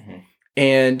knowledge. Mm-hmm.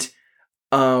 And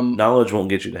knowledge won't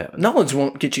get you to heaven. Knowledge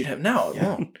won't get you to heaven. No, it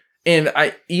won't. And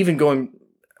I even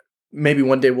maybe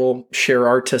one day we'll share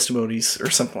our testimonies or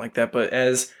something like that. But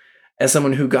as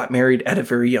someone who got married at a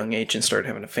very young age and started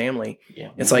having a family,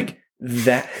 it's like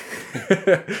that,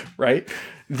 right?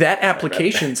 That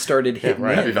application started hitting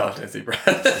me. Happy Valentine's Day, Brad.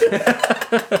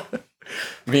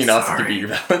 Me and Austin can be your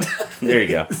Valentine. There you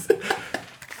go.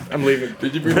 I'm leaving.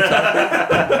 Did you bring the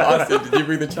chocolate? Austin, did you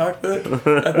bring the chocolate?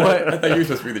 I thought you were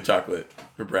supposed to bring the chocolate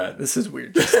for Brad. This is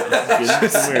weird. This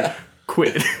is weird.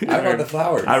 Quit. I brought the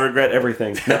flowers. I regret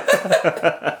everything.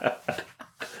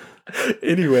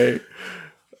 Anyway.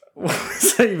 What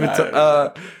was I even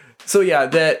so yeah,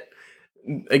 that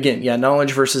again,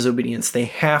 knowledge versus obedience, they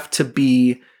have to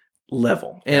be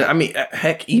level. And I mean,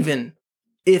 heck, even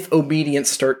if obedience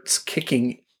starts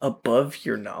kicking above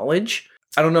your knowledge,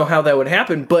 I don't know how that would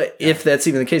happen, but if that's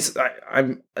even the case,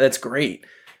 that's great.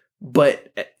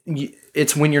 But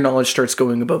it's when your knowledge starts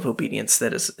going above obedience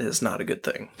that is not a good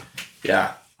thing.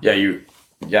 Yeah,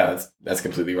 that's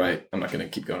completely right. I'm not going to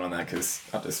keep going on that because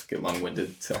I'll just get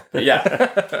long-winded. So, but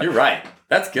yeah, you're right.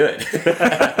 That's good.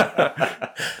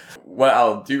 What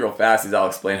I'll do real fast is I'll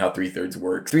explain how 3/3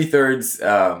 works.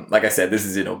 3/3, like I said, this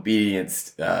is an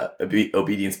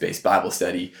obedience-based Bible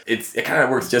study. It kind of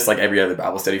works just like every other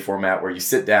Bible study format where you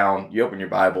sit down, you open your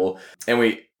Bible,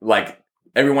 and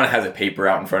everyone has a paper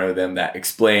out in front of them that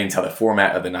explains how the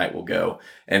format of the night will go.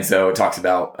 And so it talks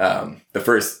about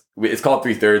it's called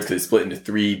 3/3 because it's split into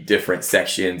 3 different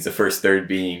sections. The first third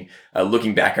being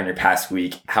looking back on your past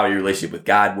week, how your relationship with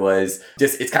God was.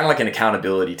 It's kind of like an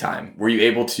accountability time. Were you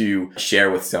able to share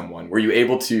with someone? Were you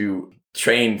able to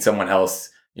train someone else,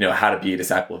 how to be a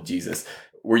disciple of Jesus?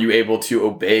 Were you able to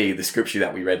obey the scripture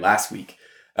that we read last week?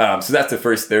 So that's the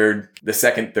first third. The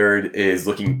second third is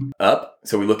looking up.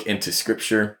 So we look into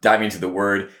scripture, diving into the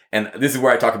word. And this is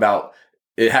where I talk about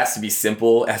it has to be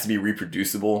simple. It has to be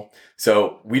reproducible.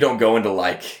 So we don't go into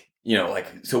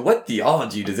so what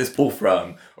theology does this pull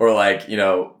from? Or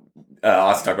also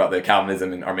talk about the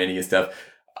Calvinism and Arminian stuff.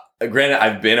 Granted,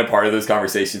 I've been a part of those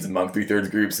conversations among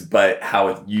 3/3 groups, but how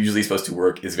it's usually supposed to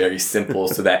work is very simple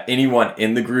so that anyone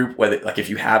in the group, whether if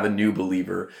you have a new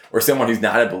believer or someone who's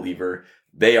not a believer,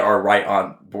 they are right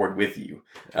on board with you.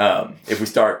 If we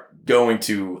start going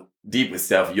too deep with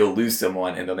stuff, you'll lose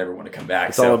someone and they'll never want to come back.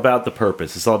 It's all about the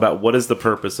purpose. It's all about what is the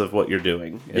purpose of what you're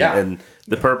doing. And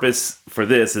the purpose for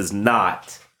this is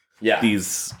not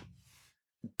these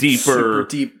super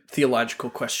deep theological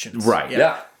questions. Right.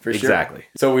 Yeah. For sure. Exactly.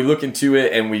 So we look into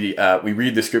it and we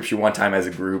read the scripture one time as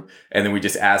a group, and then we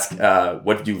just ask,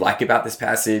 what did you like about this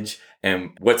passage?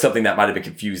 And what's something that might have been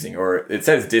confusing? Or it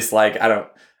says dislike. I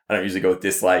I don't usually go with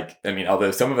dislike. I mean,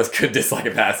 although some of us could dislike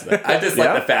a fast, but I dislike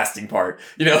Yeah. the fasting part.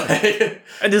 You know,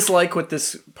 I dislike what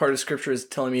this part of scripture is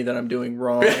telling me that I'm doing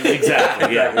wrong.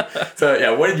 Exactly. Yeah. So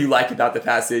yeah, what did you like about the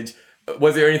passage?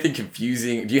 Was there anything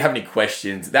confusing? Do you have any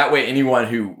questions? That way, anyone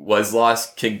who was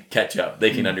lost can catch up.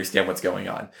 They can understand what's going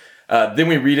on. Then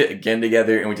we read it again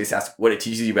together, and we just ask what it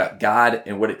teaches you about God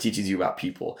and what it teaches you about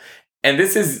people. And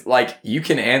this is like, you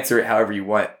can answer it however you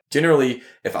want. Generally,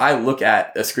 if I look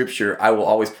at a scripture, I will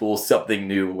always pull something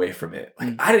new away from it.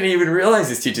 Like, I didn't even realize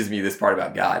this teaches me this part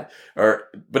about God.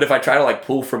 But if I try to like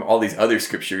pull from all these other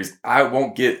scriptures, I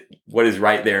won't get what is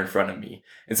right there in front of me.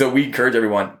 And so we encourage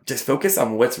everyone, just focus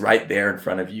on what's right there in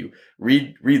front of you.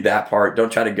 Read that part.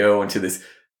 Don't try to go into this,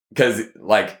 because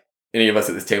like any of us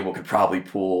at this table could probably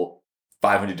pull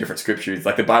 500 different scriptures.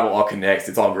 Like the Bible all connects.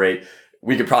 It's all great.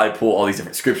 We could probably pull all these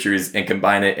different scriptures and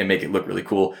combine it and make it look really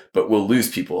cool, but we'll lose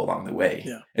people along the way.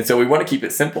 Yeah. And so we want to keep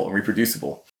it simple and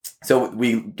reproducible. So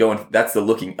we go in, that's the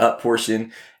looking up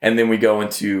portion. And then we go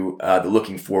into the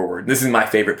looking forward. This is my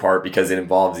favorite part because it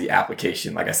involves the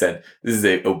application. Like I said, this is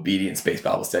an obedience-based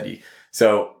Bible study.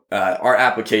 So our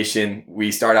application,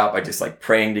 we start out by just like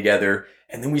praying together,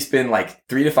 and then we spend like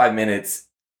 3 to 5 minutes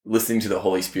listening to the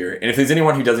Holy Spirit. And if there's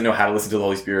anyone who doesn't know how to listen to the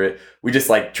Holy Spirit, we just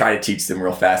like try to teach them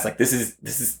real fast. Like this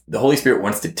is the Holy Spirit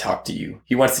wants to talk to you.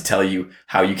 He wants to tell you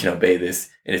how you can obey this.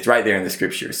 And it's right there in the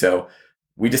scripture. So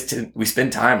we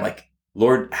spend time like,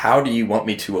 Lord, how do you want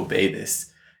me to obey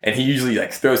this? And he usually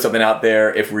like throws something out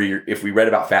there. If we read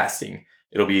about fasting,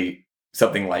 it'll be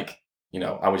something like,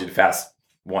 I want you to fast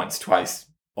once, twice,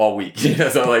 all week,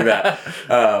 something like that.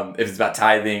 If it's about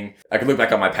tithing, I could look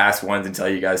back on my past ones and tell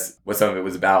you guys what some of it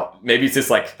was about. Maybe it's just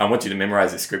like, I want you to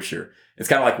memorize the scripture. It's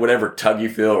kind of like whatever tug you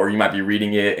feel, or you might be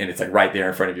reading it and it's like right there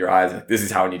in front of your eyes. Like, this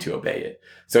is how I need to obey it.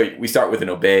 So we start with an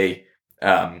obey.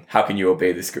 How can you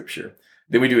obey the scripture?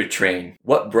 Then we do a train.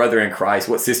 What brother in Christ,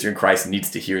 what sister in Christ needs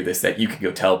to hear this that you can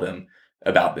go tell them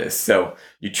about this? So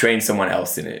you train someone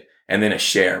else in it. And then a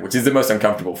share, which is the most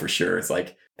uncomfortable for sure. It's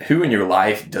like, who in your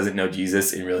life doesn't know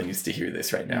Jesus and really needs to hear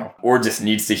this right now? Or just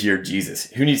needs to hear Jesus?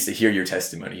 Who needs to hear your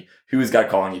testimony? Who is God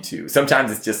calling you to?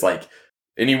 Sometimes it's just like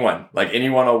anyone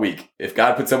all week. If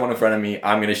God puts someone in front of me,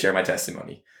 I'm going to share my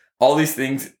testimony. All these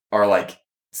things are like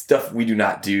stuff we do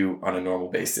not do on a normal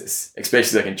basis,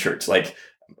 especially like in church. Like,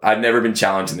 I've never been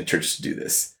challenged in the church to do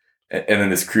this. And then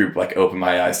this group like opened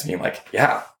my eyes to being like,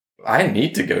 yeah, I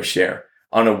need to go share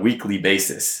on a weekly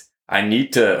basis. I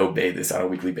need to obey this on a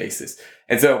weekly basis.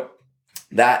 And so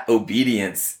that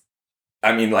obedience,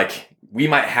 I mean, like, we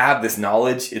might have this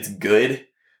knowledge. It's good.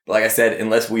 But like I said,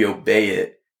 unless we obey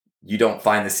it, you don't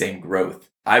find the same growth.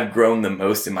 I've grown the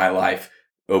most in my life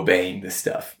obeying this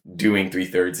stuff, doing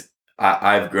 3/3.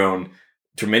 I've grown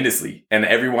tremendously. And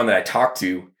everyone that I talk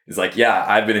to is like, yeah,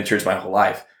 I've been in church my whole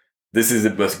life. This is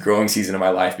the most growing season of my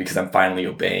life because I'm finally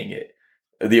obeying it.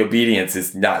 The obedience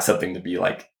is not something to be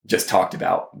like just talked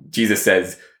about. Jesus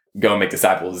says, go and make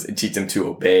disciples and teach them to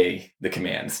obey the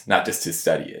commands, not just to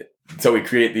study it. So we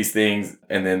create these things,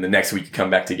 and then the next week you come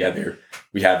back together.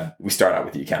 We start out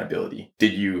with the accountability.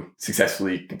 Did you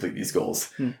successfully complete these goals?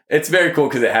 It's very cool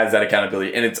because it has that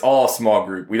accountability, and it's all small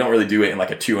group. We don't really do it in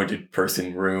like a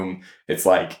 200-person room. It's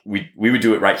like we would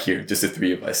do it right here, just the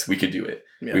 3 of us. We could do it.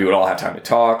 Yeah. We would all have time to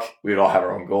talk. We would all have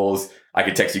our own goals. I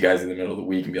could text you guys in the middle of the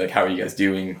week and be like, how are you guys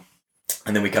doing?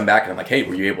 And then we come back and I'm like, hey,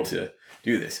 were you able to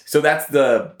do this? So that's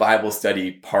the Bible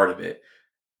study part of it.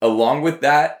 Along with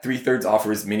that, 3/3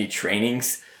 offers many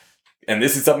trainings. And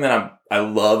this is something that I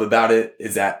love about it,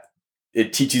 is that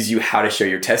it teaches you how to share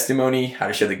your testimony, how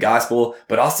to share the gospel,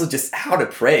 but also just how to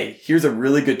pray. Here's a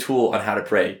really good tool on how to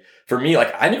pray. For me,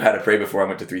 like, I knew how to pray before I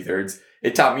went to 3/3.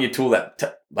 It taught me a tool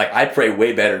that, I pray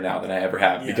way better now than I ever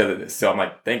have because of this. So I'm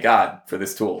like, thank God for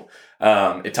this tool.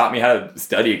 It taught me how to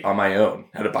study on my own,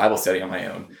 how to Bible study on my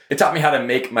own. It taught me how to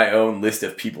make my own list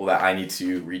of people that I need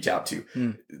to reach out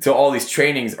to. So all these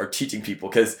trainings are teaching people,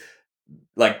 because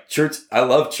like church, I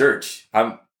love church.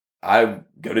 I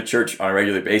go to church on a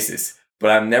regular basis,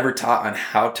 but I'm never taught on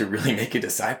how to really make a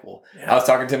disciple. I was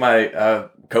talking to my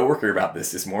coworker about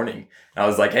this morning. And I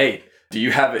was like, hey, do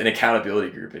you have an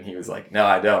accountability group? And he was like, no,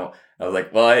 I don't. I was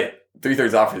like, well, hey,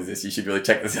 3/3 offers this. You should really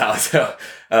check this out. So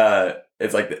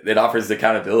it's like, it offers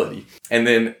accountability. And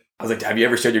then I was like, have you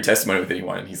ever shared your testimony with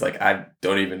anyone? And he's like, I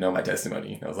don't even know my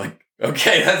testimony. And I was like,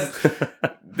 okay,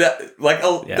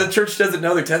 the church doesn't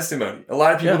know their testimony. A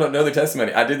lot of people don't know their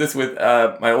testimony. I did this with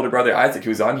my older brother, Isaac,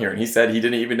 who was on here. And he said he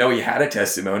didn't even know he had a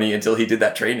testimony until he did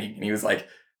that training. And he was like,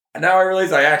 now I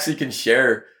realize I actually can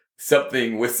share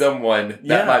something with someone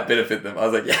that might benefit them. I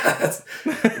was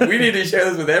like, we need to share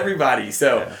this with everybody.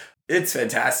 So it's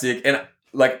fantastic. And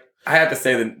like, I have to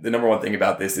say the number one thing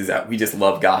about this is that we just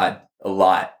love God a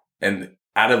lot. And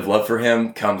out of love for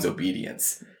him comes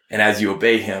obedience. And as you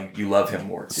obey him, you love him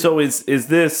more too. So is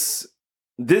this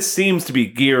seems to be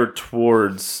geared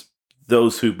towards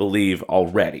those who believe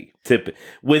already.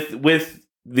 With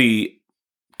the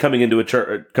coming into a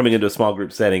church, coming into a small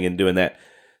group setting and doing that.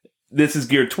 This is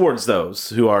geared towards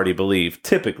those who already believe,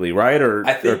 typically, right? Or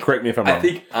correct me if I'm wrong. I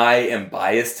think I am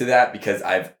biased to that because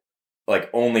I've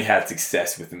only had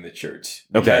success within the church.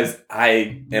 Because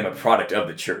I am a product of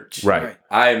the church. Right.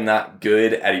 I am not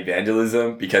good at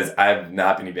evangelism because I've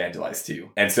not been evangelized to.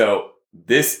 And so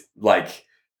this,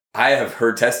 I have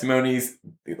heard testimonies,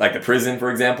 like the prison, for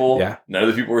example. Yeah. None of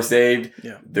the people were saved.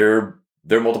 Yeah.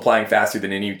 They're multiplying faster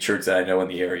than any church that I know in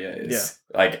the area is.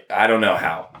 Yeah. I don't know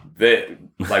how.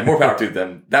 More power to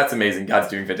them. That's amazing. God's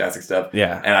doing fantastic stuff.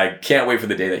 Yeah. And I can't wait for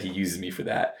the day that he uses me for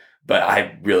that. But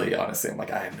I really, honestly, I'm I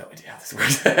have no idea how this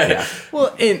works. Yeah.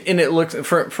 Well, and it looks,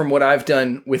 from what I've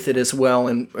done with it as well,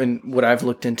 and what I've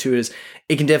looked into is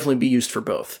it can definitely be used for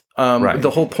both. Right. The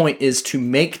whole point is to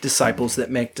make disciples that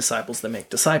make disciples that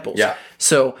make disciples. Yeah.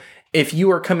 So if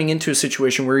you are coming into a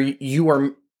situation where you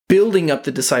are building up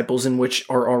the disciples in which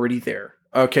are already there,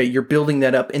 okay, you're building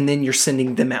that up and then you're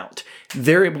sending them out.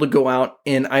 They're able to go out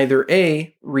and either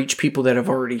reach people that have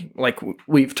already, like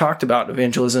we've talked about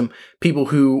evangelism, people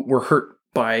who were hurt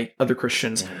by other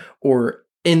Christians, or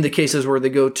in the cases where they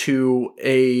go to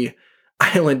a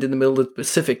island in the middle of the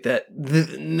Pacific that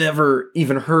never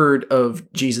even heard of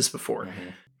Jesus before.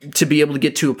 To be able to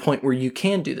get to a point where you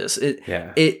can do this,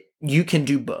 you can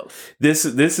do both. This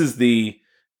is the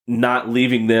not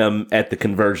leaving them at the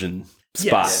conversion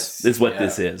spot. Yes. Is what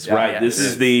this is, Yeah, right? yeah, This it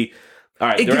is is. the all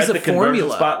right. It They're gives at a the conversion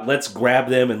formula. spot. Let's grab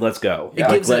them and let's go. It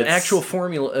gives an let's- actual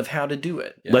formula of how to do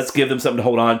it. Yes. Let's give them something to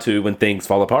hold on to when things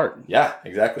fall apart. Yeah,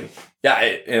 exactly. Yeah,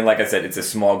 and like I said, it's a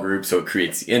small group, so it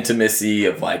creates the intimacy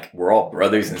of we're all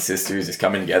brothers and sisters just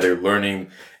coming together,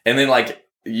 learning. And then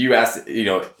you asked,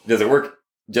 does it work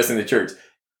just in the church?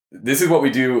 This is what we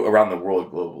do around the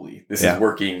world globally. This is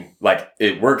working,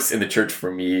 it works in the church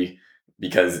for me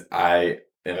because I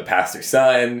am a pastor's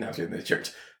son. I was in the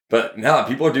church. But now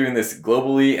people are doing this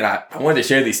globally, and I wanted to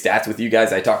share these stats with you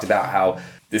guys. I talked about how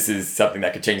this is something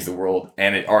that could change the world,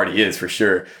 and it already is for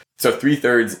sure. So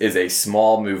 3/3 is a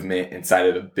small movement inside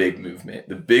of a big movement.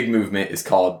 The big movement is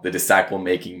called the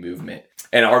disciple-making movement.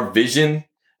 And our vision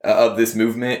of this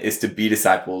movement is to be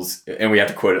disciples, and we have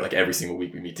to quote it every single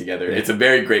week we meet together. Yeah. It's a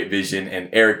very great vision, and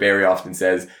Eric Berry often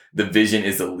says, the vision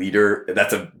is the leader.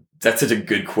 That's such a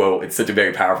good quote. It's such a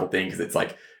very powerful thing because it's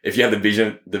if you have the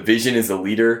vision is the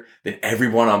leader, then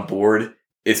everyone on board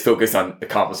is focused on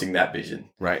accomplishing that vision.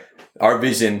 Right. Our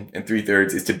vision in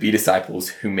 3/3 is to be disciples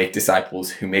who make disciples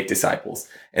who make disciples,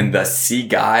 and thus see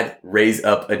God raise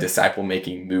up a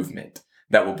disciple-making movement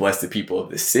that will bless the people of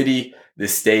this city,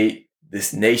 this state,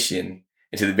 this nation,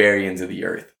 and to the very ends of the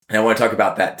earth. And I want to talk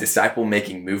about that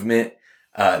disciple-making movement.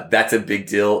 That's a big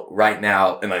deal right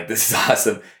now, and this is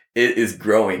awesome. It is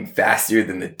growing faster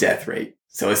than the death rate.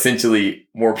 So essentially,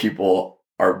 more people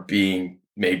are being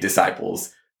made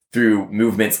disciples through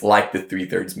movements like the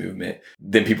 3/3 movement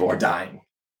than people are dying.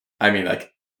 I mean,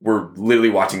 we're literally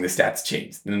watching the stats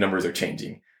change. The numbers are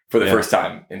changing for the first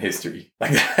time in history.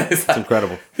 It's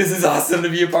incredible. This is awesome to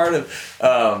be a part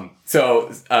of.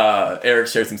 So Eric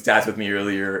shared some stats with me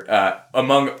earlier.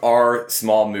 Among our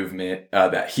small movement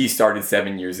that he started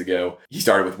 7 years ago, he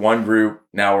started with one group.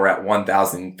 Now we're at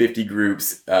 1,050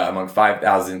 groups among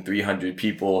 5,300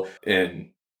 people.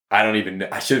 And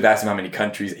I should have asked him how many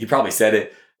countries. He probably said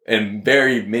it. In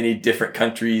very many different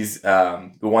countries.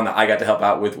 The one that I got to help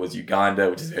out with was Uganda,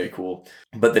 which is very cool.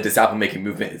 But the disciple-making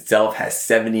movement itself has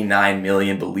 79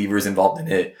 million believers involved in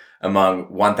it among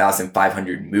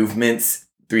 1,500 movements.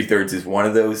 3/3 is one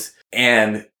of those.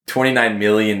 And 29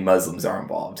 million Muslims are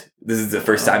involved. This is the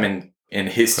first time in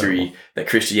history that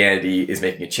Christianity is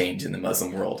making a change in the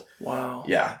Muslim world. Wow.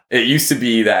 Yeah. It used to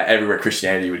be that everywhere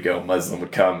Christianity would go, Muslim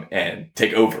would come and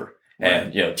take over.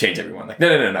 And, change everyone.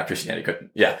 No, not Christianity.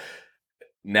 Couldn't. Yeah.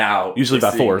 Now. Usually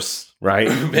by force, right?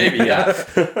 Maybe,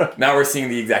 yeah. Now we're seeing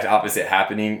the exact opposite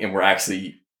happening. And we're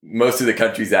actually, most of the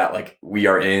countries that we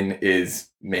are in is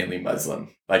mainly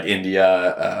Muslim.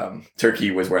 India, Turkey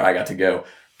was where I got to go.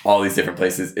 All these different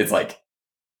places. It's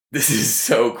this is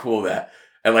so cool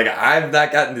and I've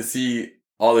not gotten to see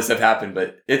all this stuff happen,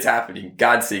 but it's happening.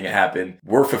 God's seeing it happen.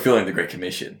 We're fulfilling the Great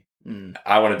Commission.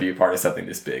 I want to be a part of something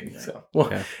this big. So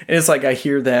and it's I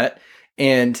hear that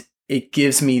and it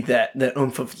gives me that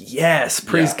oomph of yes,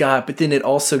 praise God. But then it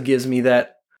also gives me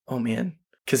that, oh man,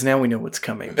 because now we know what's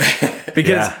coming.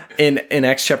 Because in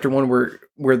Acts chapter 1,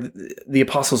 where the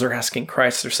apostles are asking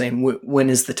Christ, they're saying, when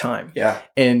is the time? Yeah.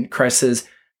 And Christ says,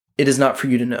 it is not for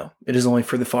you to know. It is only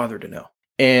for the Father to know.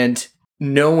 And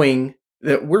knowing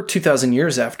that we're 2,000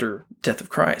 years after death of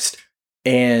Christ,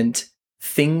 and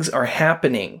things are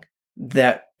happening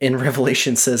that in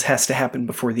Revelation says has to happen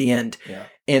before the end. Yeah.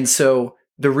 And so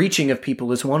the reaching of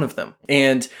people is one of them.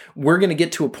 And we're going to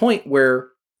get to a point where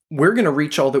we're going to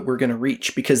reach all that we're going to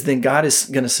reach, because then God is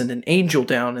going to send an angel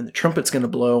down and the trumpet's going to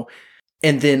blow.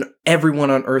 And then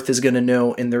everyone on earth is going to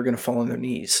know, and they're going to fall on their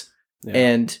knees. Yeah.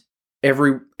 And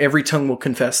every tongue will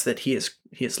confess that he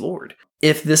is Lord.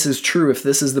 If this is true, if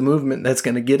this is the movement that's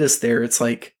going to get us there, it's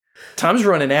like time's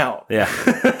running out. Yeah.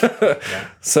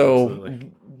 So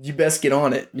Absolutely. You best get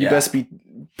on it. You best be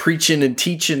preaching and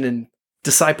teaching and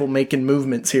disciple making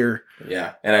movements here.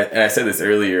 Yeah. And I said this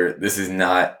earlier, this is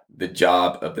not the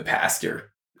job of the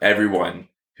pastor. Everyone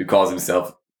who calls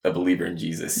himself a believer in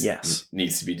Jesus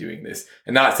needs to be doing this.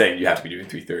 And not saying you have to be doing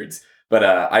 3/3, but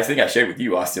I think I shared with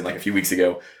you, Austin, like a few weeks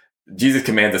ago, Jesus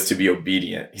commands us to be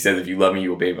obedient. He says, if you love me,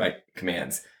 you obey my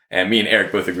commands. And me and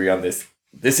Eric both agree on this.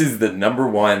 This is the number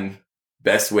one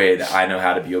best way that I know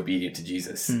how to be obedient to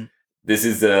Jesus. This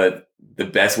is the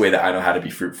best way that I know how to be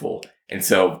fruitful. And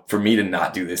so for me to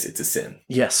not do this, it's a sin.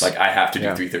 Yes. Like I have to do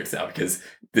 3/3 now, because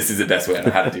this is the best way I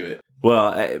know how to do it.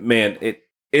 Well, man,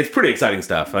 it's pretty exciting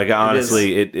stuff. Like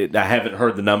honestly, I haven't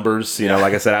heard the numbers. You know,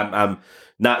 like I said, I'm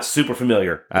not super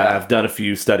familiar. I've done a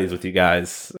few studies with you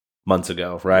guys months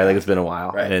ago, right? Like it's been a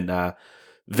while, and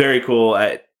very cool,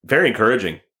 very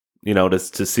encouraging. You know, to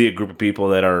see a group of people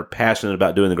that are passionate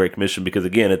about doing the Great Commission, because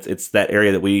again, it's that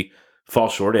area that we fall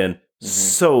short in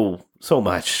so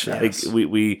much. Yes.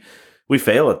 Like we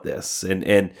fail at this,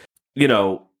 and you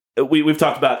know, we've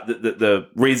talked about the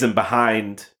reason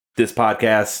behind this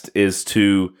podcast is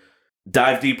to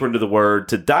dive deeper into the Word,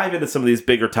 to dive into some of these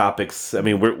bigger topics. I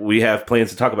mean, we have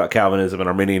plans to talk about Calvinism and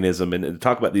Arminianism and to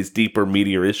talk about these deeper,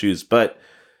 meatier issues, but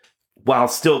while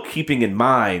still keeping in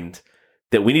mind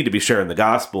that we need to be sharing the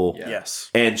gospel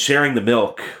and sharing the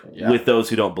milk with those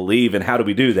who don't believe. And how do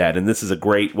we do that? And this is a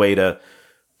great way to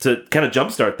kind of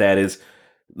jumpstart that is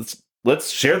let's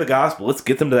share the gospel. Let's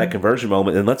get them to that conversion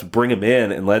moment, and let's bring them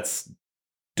in, and let's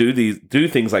do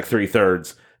things like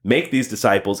 3/3, make these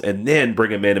disciples, and then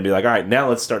bring them in and be like, all right, now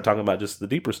let's start talking about just the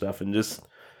deeper stuff and just,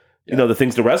 you know, the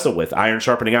things to wrestle with, iron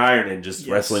sharpening iron, and just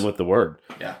wrestling with the Word.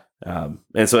 Yeah.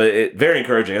 And so it very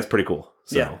encouraging. That's pretty cool.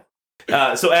 So,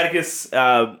 so Atticus, you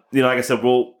know, like I said,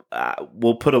 we'll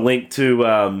put a link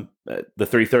to the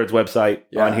 3/3 website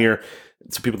on here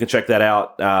so people can check that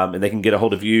out, and they can get a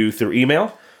hold of you through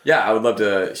email. Yeah, I would love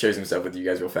to share some stuff with you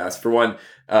guys real fast. For one,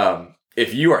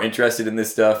 if you are interested in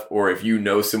this stuff, or if you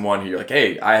know someone who you're like,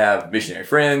 hey, I have missionary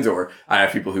friends, or I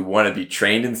have people who want to be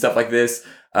trained in stuff like this,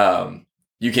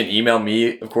 you can email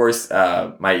me, of course.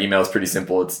 My email is pretty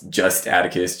simple. It's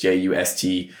justatticus,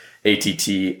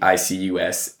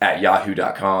 JUSTATTICUS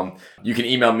 @yahoo.com. You can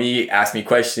email me, ask me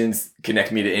questions,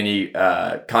 connect me to any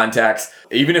contacts.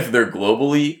 Even if they're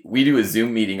globally, we do a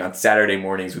Zoom meeting on Saturday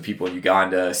mornings with people in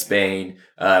Uganda, Spain.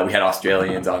 We had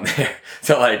Australians on there.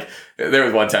 So like there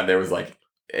was one time there was like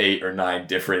 8 or 9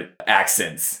 different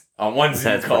accents on one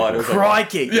Zoom call. Cool.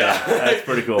 Crikey. That's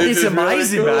pretty cool. It's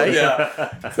amazing, really cool. mate.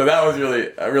 Yeah. So that was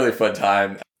a really fun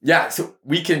time. Yeah, so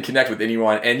we can connect with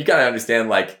anyone, and you gotta understand,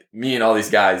 like, me and all these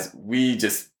guys, we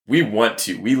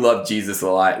love Jesus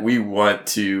a lot. We want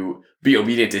to be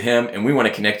obedient to him, and we want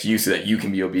to connect you so that you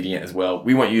can be obedient as well.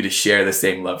 We want you to share the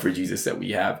same love for Jesus that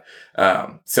we have.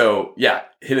 So yeah,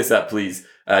 hit us up, please.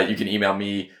 You can email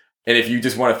me. And if you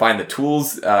just want to find the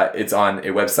tools, it's on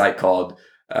a website called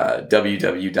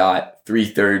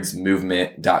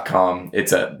www.3thirdsmovement.com.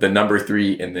 It's the number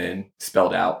 3 and then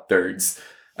spelled out thirds.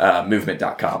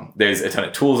 Movement.com. There's a ton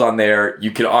of tools on there.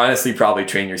 You could honestly probably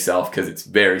train yourself because it's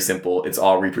very simple. It's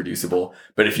all reproducible.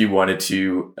 But if you wanted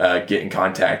to get in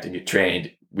contact and get trained,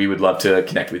 we would love to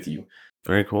connect with you.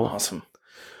 Very cool. Awesome.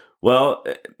 Well,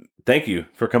 thank you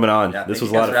for coming on. Yeah, this was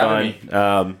a lot of fun.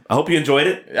 I hope you enjoyed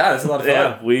it. Yeah, this is a lot of fun.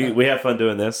 Yeah, we have fun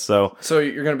doing this. So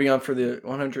you're going to be on for the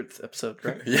 100th episode,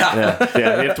 right? Yeah. We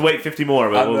have to wait 50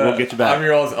 more, but we'll get you back. I'm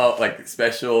your all's like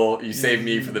special. You saved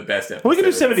me for the best episode. We can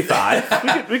do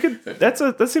 75. we could.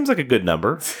 That seems like a good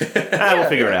number. We'll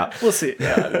figure it out. We'll see.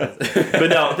 Yeah,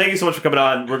 but no, thank you so much for coming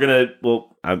on.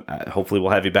 Hopefully we'll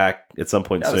have you back at some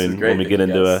point soon when we get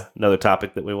into another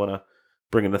topic that we want to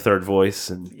bring in the third voice,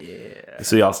 and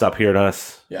so y'all stop hearing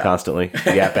us constantly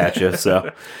yap at you. So,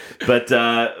 but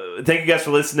thank you guys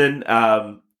for listening.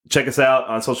 Check us out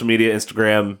on social media,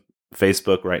 Instagram,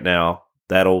 Facebook right now.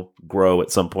 that'll grow at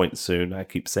some point soon. I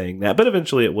keep saying that, but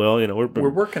eventually it will. You know, We're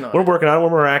working on we're it. working on it. We're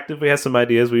more active. We have some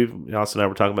ideas. Austin and I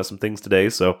were talking about some things today.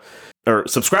 So, or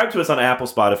subscribe to us on Apple,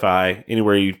 Spotify,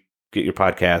 anywhere you get your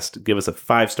podcast. Give us a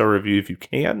 5-star review if you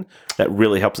can. That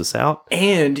really helps us out.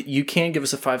 And you can give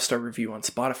us a 5-star review on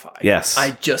Spotify. Yes.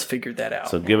 I just figured that out.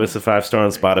 So give us a 5-star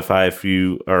on Spotify if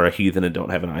you are a heathen and don't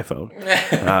have an iPhone.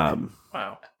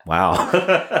 Wow. Wow.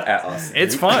 At Austin.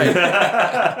 It's fine.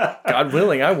 God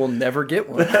willing, I will never get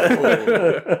one.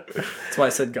 That's why I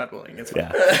said God willing. It's fine.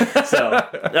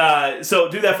 Yeah. So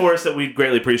do that for us. That we'd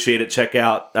greatly appreciate it. Check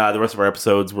out the rest of our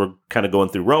episodes. We're kind of going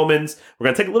through Romans. We're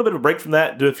going to take a little bit of a break from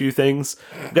that, do a few things.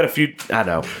 We've got a few, I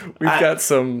don't know. We've got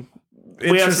some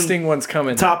interesting ones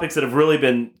coming. Topics that have really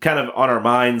been kind of on our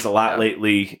minds a lot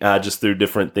lately, just through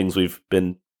different things we've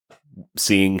been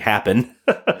seeing happen.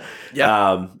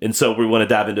 And so we want to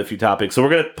dive into a few topics. So we're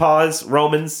going to pause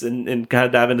Romans and kind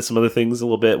of dive into some other things a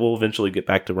little bit. We'll eventually get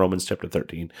back to Romans chapter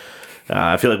 13.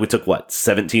 I feel like we took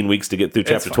 17 weeks to get through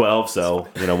chapter 12. So,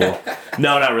 no,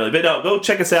 not really, but no, go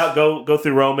check us out. Go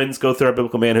through Romans, go through our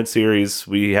Biblical Manhood series.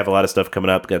 We have a lot of stuff coming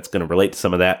up that's going to relate to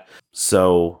some of that.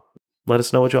 So let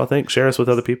us know what y'all think. Share us with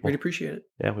other people. We'd appreciate it.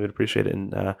 Yeah, we would appreciate it.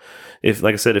 And if,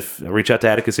 like I said, reach out to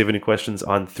Atticus if you have any questions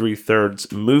on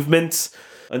 3/3 movements.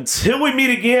 Until we meet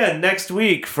again next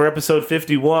week for episode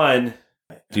 51,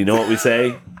 do you know what we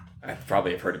say? I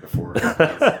probably have heard it before.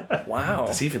 Wow.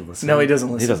 Does he even listen? No, he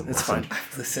doesn't listen. He doesn't It's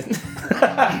listen. fine.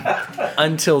 Listen.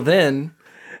 Until then,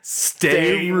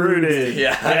 Stay rooted.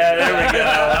 Yeah. There we go.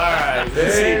 All right.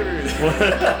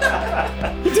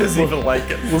 he doesn't even like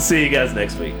it. We'll see you guys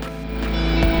next week.